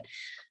forfeit.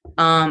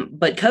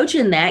 But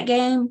coaching that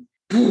game,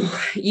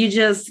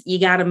 you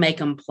got to make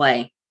them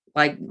play.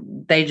 Like,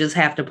 they just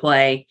have to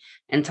play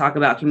and talk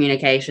about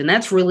communication.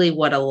 That's really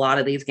what a lot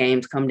of these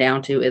games come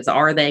down to, is,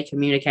 are they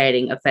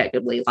communicating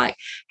effectively? Like,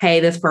 hey,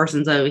 this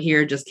person's over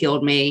here, just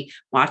killed me.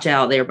 Watch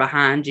out, they're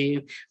behind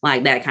you.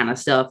 Like, that kind of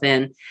stuff.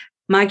 And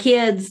my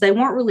kids, they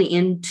weren't really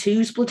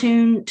into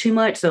Splatoon too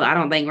much, so I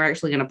don't think we're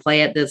actually going to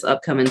play it this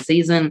upcoming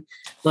season.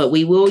 But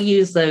we will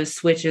use those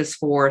switches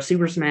for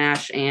Super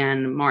Smash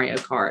and Mario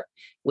Kart.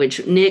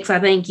 Which, Nix, I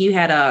think you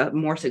had a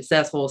more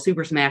successful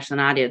Super Smash than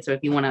I did. So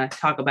if you want to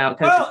talk about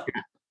coaching. Well,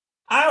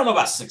 I don't know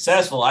about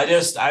successful.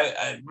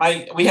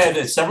 We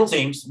had several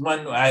teams.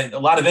 A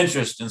lot of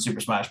interest in Super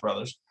Smash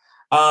Brothers.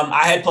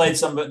 I had played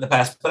some of it in the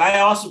past, but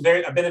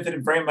I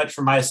benefited very much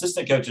from my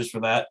assistant coaches for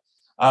that.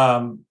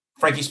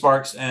 Frankie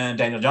Sparks and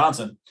Daniel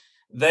Johnson.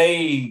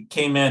 They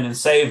came in and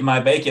saved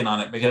my bacon on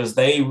it because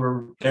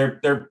they're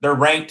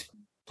ranked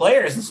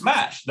players in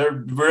Smash.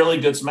 They're really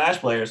good Smash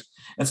players.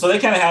 And so they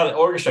kind of had it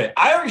orchestrated.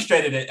 I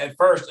orchestrated it at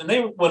first, and they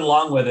went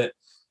along with it,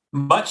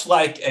 much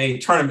like a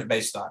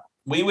tournament-based style.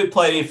 We would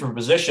play for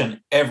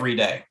position every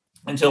day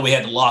until we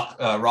had to lock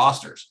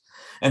rosters.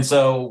 And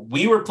so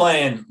we were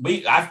playing.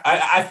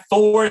 I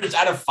forged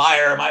out of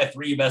fire my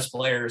 3 best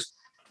players.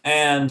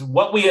 And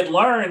what we had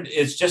learned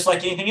is, just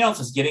like anything else,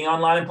 is getting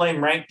online and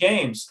playing ranked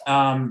games.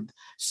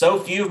 So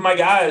few of my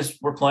guys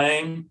were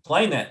playing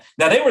that.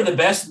 Now, they were the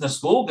best in the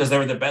school because they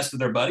were the best of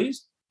their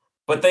buddies,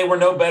 but they were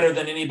no better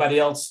than anybody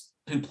else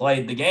who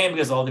played the game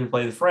because all they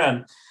played the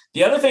friend.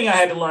 The other thing I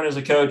had to learn as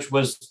a coach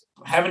was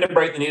having to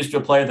break the news to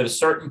a player that a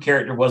certain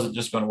character wasn't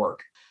just going to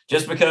work.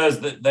 Just because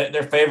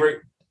their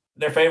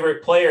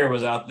favorite player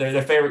was out there,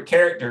 their favorite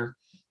character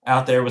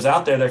out there was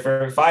out there, their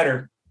favorite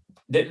fighter,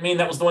 didn't mean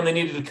that was the one they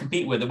needed to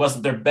compete with. It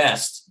wasn't their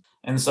best.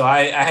 And so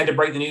I had to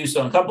break the news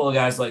to a couple of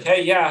guys like,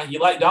 hey, yeah, you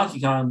like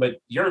Donkey Kong, but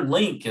your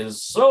Link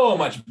is so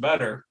much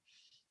better.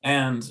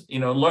 And,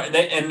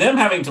 them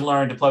having to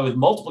learn to play with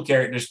multiple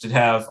characters to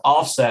have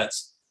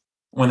offsets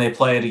when they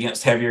play it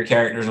against heavier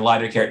characters or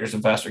lighter characters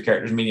and faster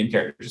characters, medium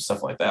characters and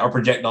stuff like that, or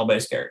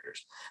projectile-based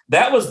characters.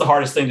 That was the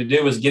hardest thing to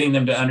do, was getting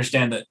them to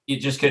understand that it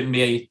just couldn't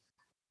be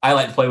I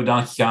like to play with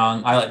Donkey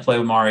Kong, I like to play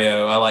with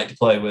Mario, I like to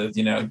play with,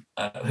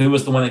 who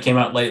was the one that came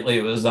out lately?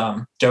 It was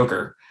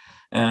Joker.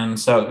 And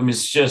so,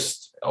 it's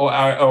just,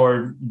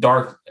 or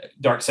Dark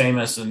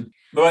Samus. And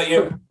what about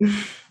you?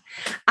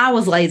 I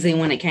was lazy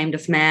when it came to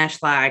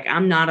Smash. Like,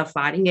 I'm not a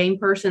fighting game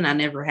person. I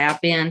never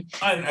have been.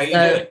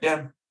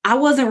 Yeah. I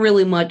wasn't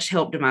really much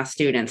help to my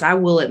students. I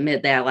will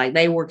admit that. Like,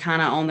 they were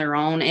kind of on their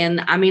own.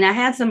 And I mean, I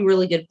had some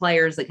really good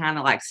players that kind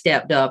of like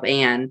stepped up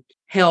and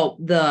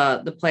helped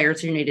the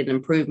players who needed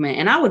improvement.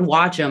 And I would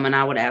watch them and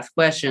I would ask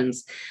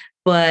questions.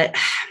 But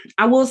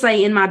I will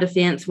say, in my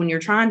defense, when you're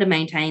trying to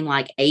maintain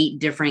like 8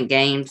 different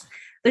games,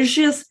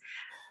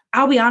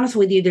 I'll be honest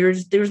with you,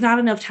 there's not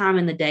enough time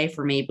in the day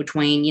for me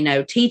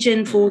between,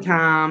 teaching full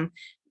time,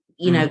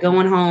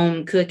 going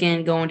home,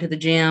 cooking, going to the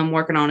gym,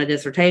 working on a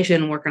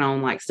dissertation, working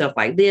on like stuff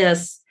like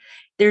this.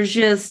 There's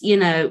just,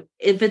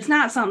 if it's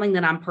not something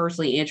that I'm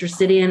personally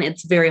interested in,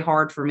 it's very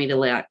hard for me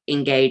to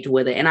engage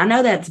with it. And I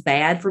know that's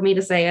bad for me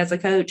to say as a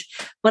coach,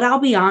 but I'll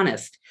be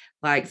honest,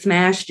 like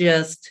Smash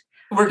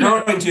we're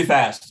growing too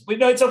fast. We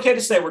know it's okay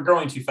to say we're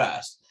growing too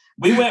fast.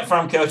 We went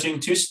from coaching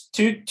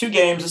two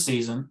games a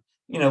season,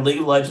 League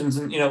of Legends,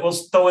 and, we'll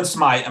throw in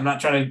Smite. I'm not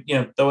trying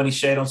to, throw any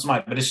shade on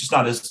Smite, but it's just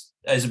not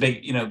as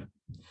big,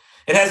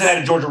 it hasn't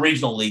had a Georgia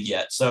regional league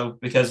yet. So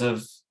because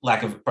of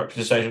lack of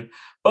participation,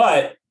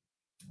 but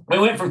we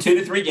went from 2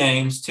 to 3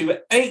 games to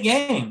 8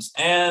 games.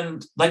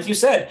 And like you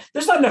said,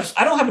 there's not enough,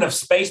 I don't have enough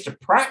space to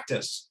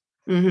practice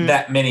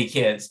that many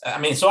kids. I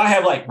mean, so I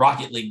have like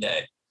Rocket League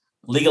Day,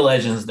 League of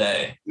Legends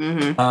Day,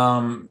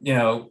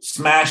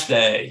 Smash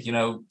Day,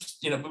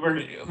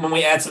 when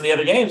we add some of the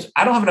other games,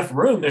 I don't have enough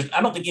room.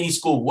 I don't think any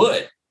school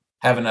would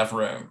have enough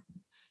room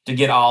to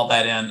get all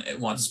that in at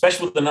once,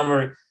 especially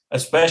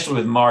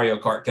with Mario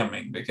Kart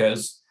coming,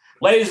 because,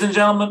 ladies and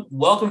gentlemen,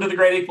 welcome to the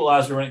great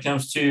equalizer when it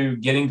comes to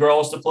getting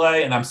girls to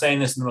play. And I'm saying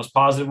this in the most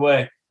positive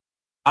way.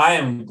 I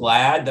am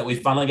glad that we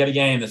finally got a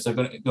game that's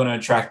going to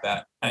attract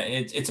that.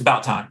 It's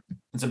about time.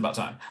 It's about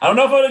time. I don't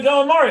know if I would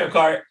go on Mario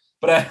Kart,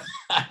 but I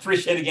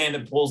appreciate a game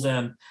that pulls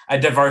in a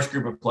diverse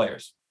group of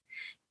players.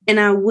 And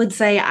I would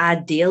say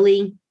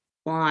ideally,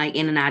 like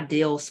in an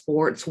ideal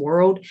sports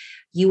world,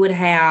 you would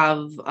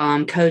have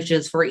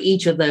coaches for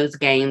each of those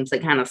games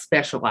that kind of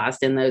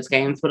specialized in those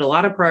games. But a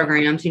lot of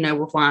programs,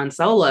 we're flying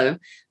solo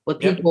with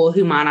people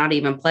who might not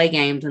even play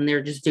games and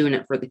they're just doing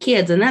it for the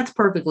kids. And that's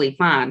perfectly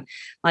fine.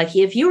 Like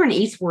if you're an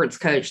esports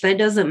coach, that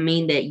doesn't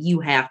mean that you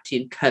have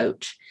to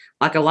coach.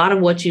 Like a lot of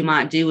what you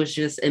might do is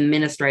just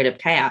administrative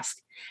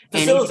tasks.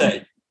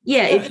 Facilitate.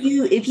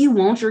 If you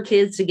want your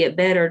kids to get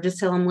better, just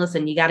tell them,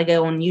 listen, you got to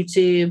go on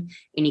YouTube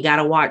and you got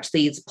to watch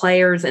these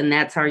players, and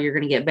that's how you're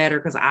going to get better.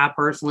 Because I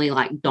personally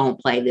don't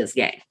play this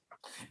game.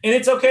 And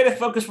it's okay to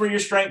focus where your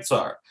strengths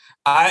are.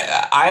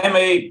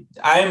 I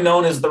am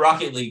known as the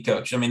Rocket League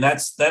coach. I mean,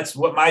 that's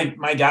what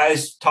my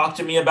guys talk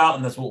to me about,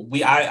 and that's what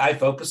I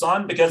focus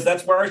on because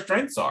that's where our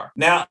strengths are.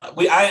 Now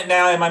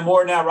am I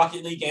more now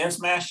Rocket League and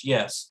Smash?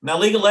 Yes. Now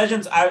League of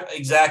Legends,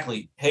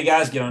 exactly. Hey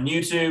guys, get on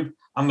YouTube.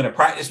 I'm going to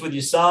practice with you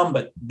some,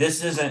 but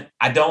this isn't,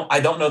 I don't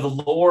know the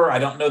lore. I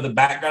don't know the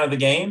background of the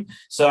game.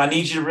 So I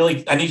need you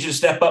to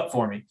step up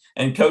for me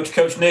and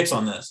coach Nick's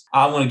on this.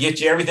 I want to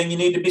get you everything you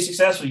need to be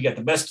successful. You got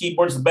the best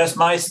keyboards, the best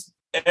mice,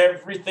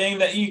 everything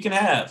that you can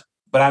have,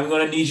 but I'm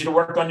going to need you to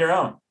work on your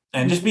own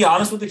and just be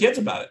honest with the kids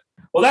about it.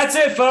 Well, that's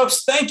it,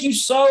 folks. Thank you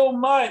so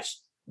much.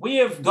 We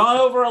have gone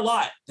over a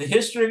lot, the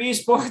history of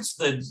esports,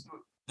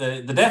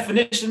 the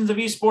definitions of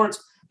esports,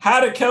 how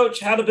to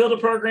coach, how to build a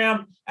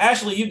program.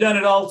 Ashley, you've done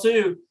it all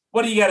too.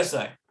 What do you got to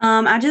say?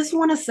 I just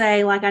want to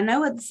say, I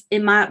know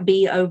it might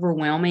be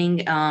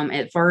overwhelming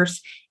at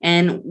first,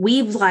 and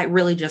we've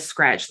really just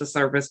scratched the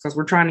surface because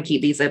we're trying to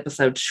keep these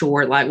episodes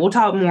short. We'll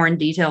talk more in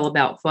detail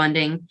about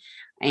funding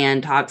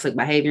and toxic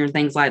behavior and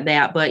things like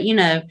that. But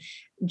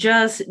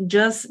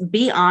just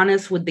be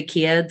honest with the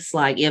kids.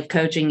 If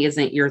coaching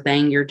isn't your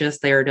thing, you're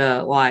just there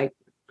to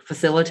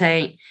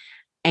facilitate.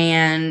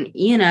 And,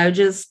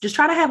 just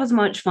try to have as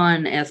much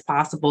fun as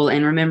possible.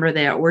 And remember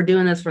that we're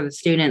doing this for the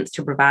students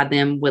to provide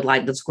them with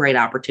this great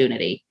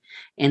opportunity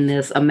in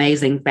this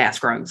amazing, fast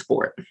growing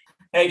sport.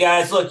 Hey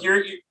guys, look,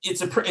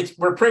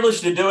 we're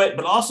privileged to do it,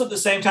 but also at the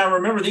same time,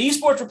 remember the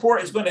Esports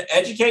Report is going to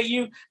educate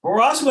you, but we're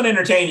also going to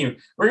entertain you.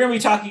 We're going to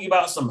be talking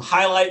about some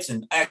highlights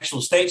and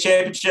actual state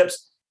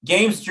championships,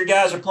 games that your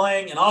guys are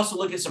playing, and also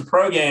look at some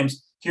pro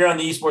games here on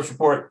the Esports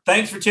Report.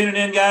 Thanks for tuning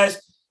in, guys.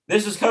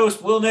 This is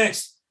host Will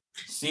Nix.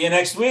 See you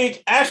next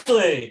week.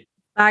 Ashley.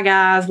 Bye,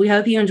 guys. We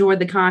hope you enjoyed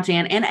the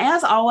content. And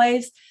as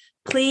always,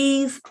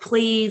 please,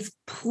 please,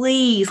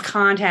 please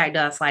contact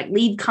us.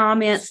 Leave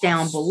comments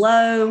down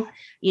below.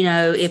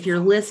 If you're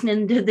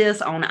listening to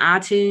this on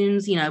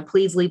iTunes,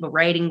 please leave a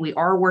rating. We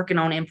are working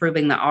on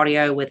improving the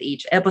audio with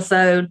each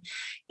episode.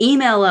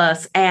 Email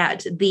us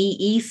at the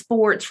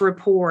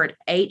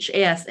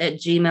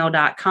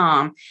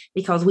esportsreporths@gmail.com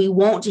because we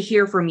want to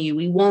hear from you.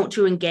 We want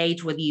to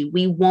engage with you.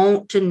 We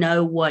want to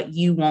know what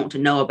you want to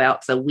know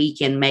about so we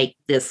can make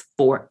this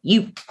for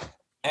you.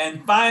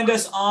 And find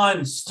us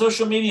on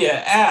social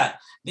media at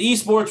the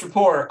Esports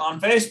Report on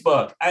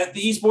Facebook, at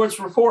the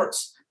Esports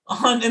Reports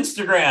on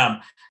Instagram.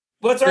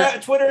 What's our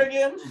Twitter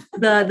again?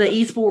 The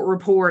Esport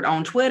Report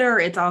on Twitter.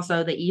 It's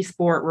also the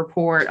Esport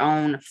Report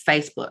on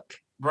Facebook.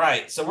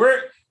 Right. So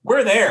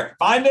we're there.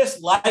 Find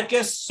us, like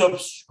us,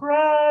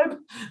 subscribe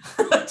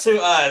to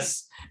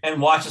us, and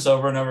watch us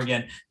over and over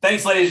again.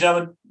 Thanks, ladies and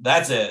gentlemen.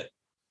 That's it.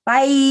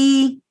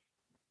 Bye.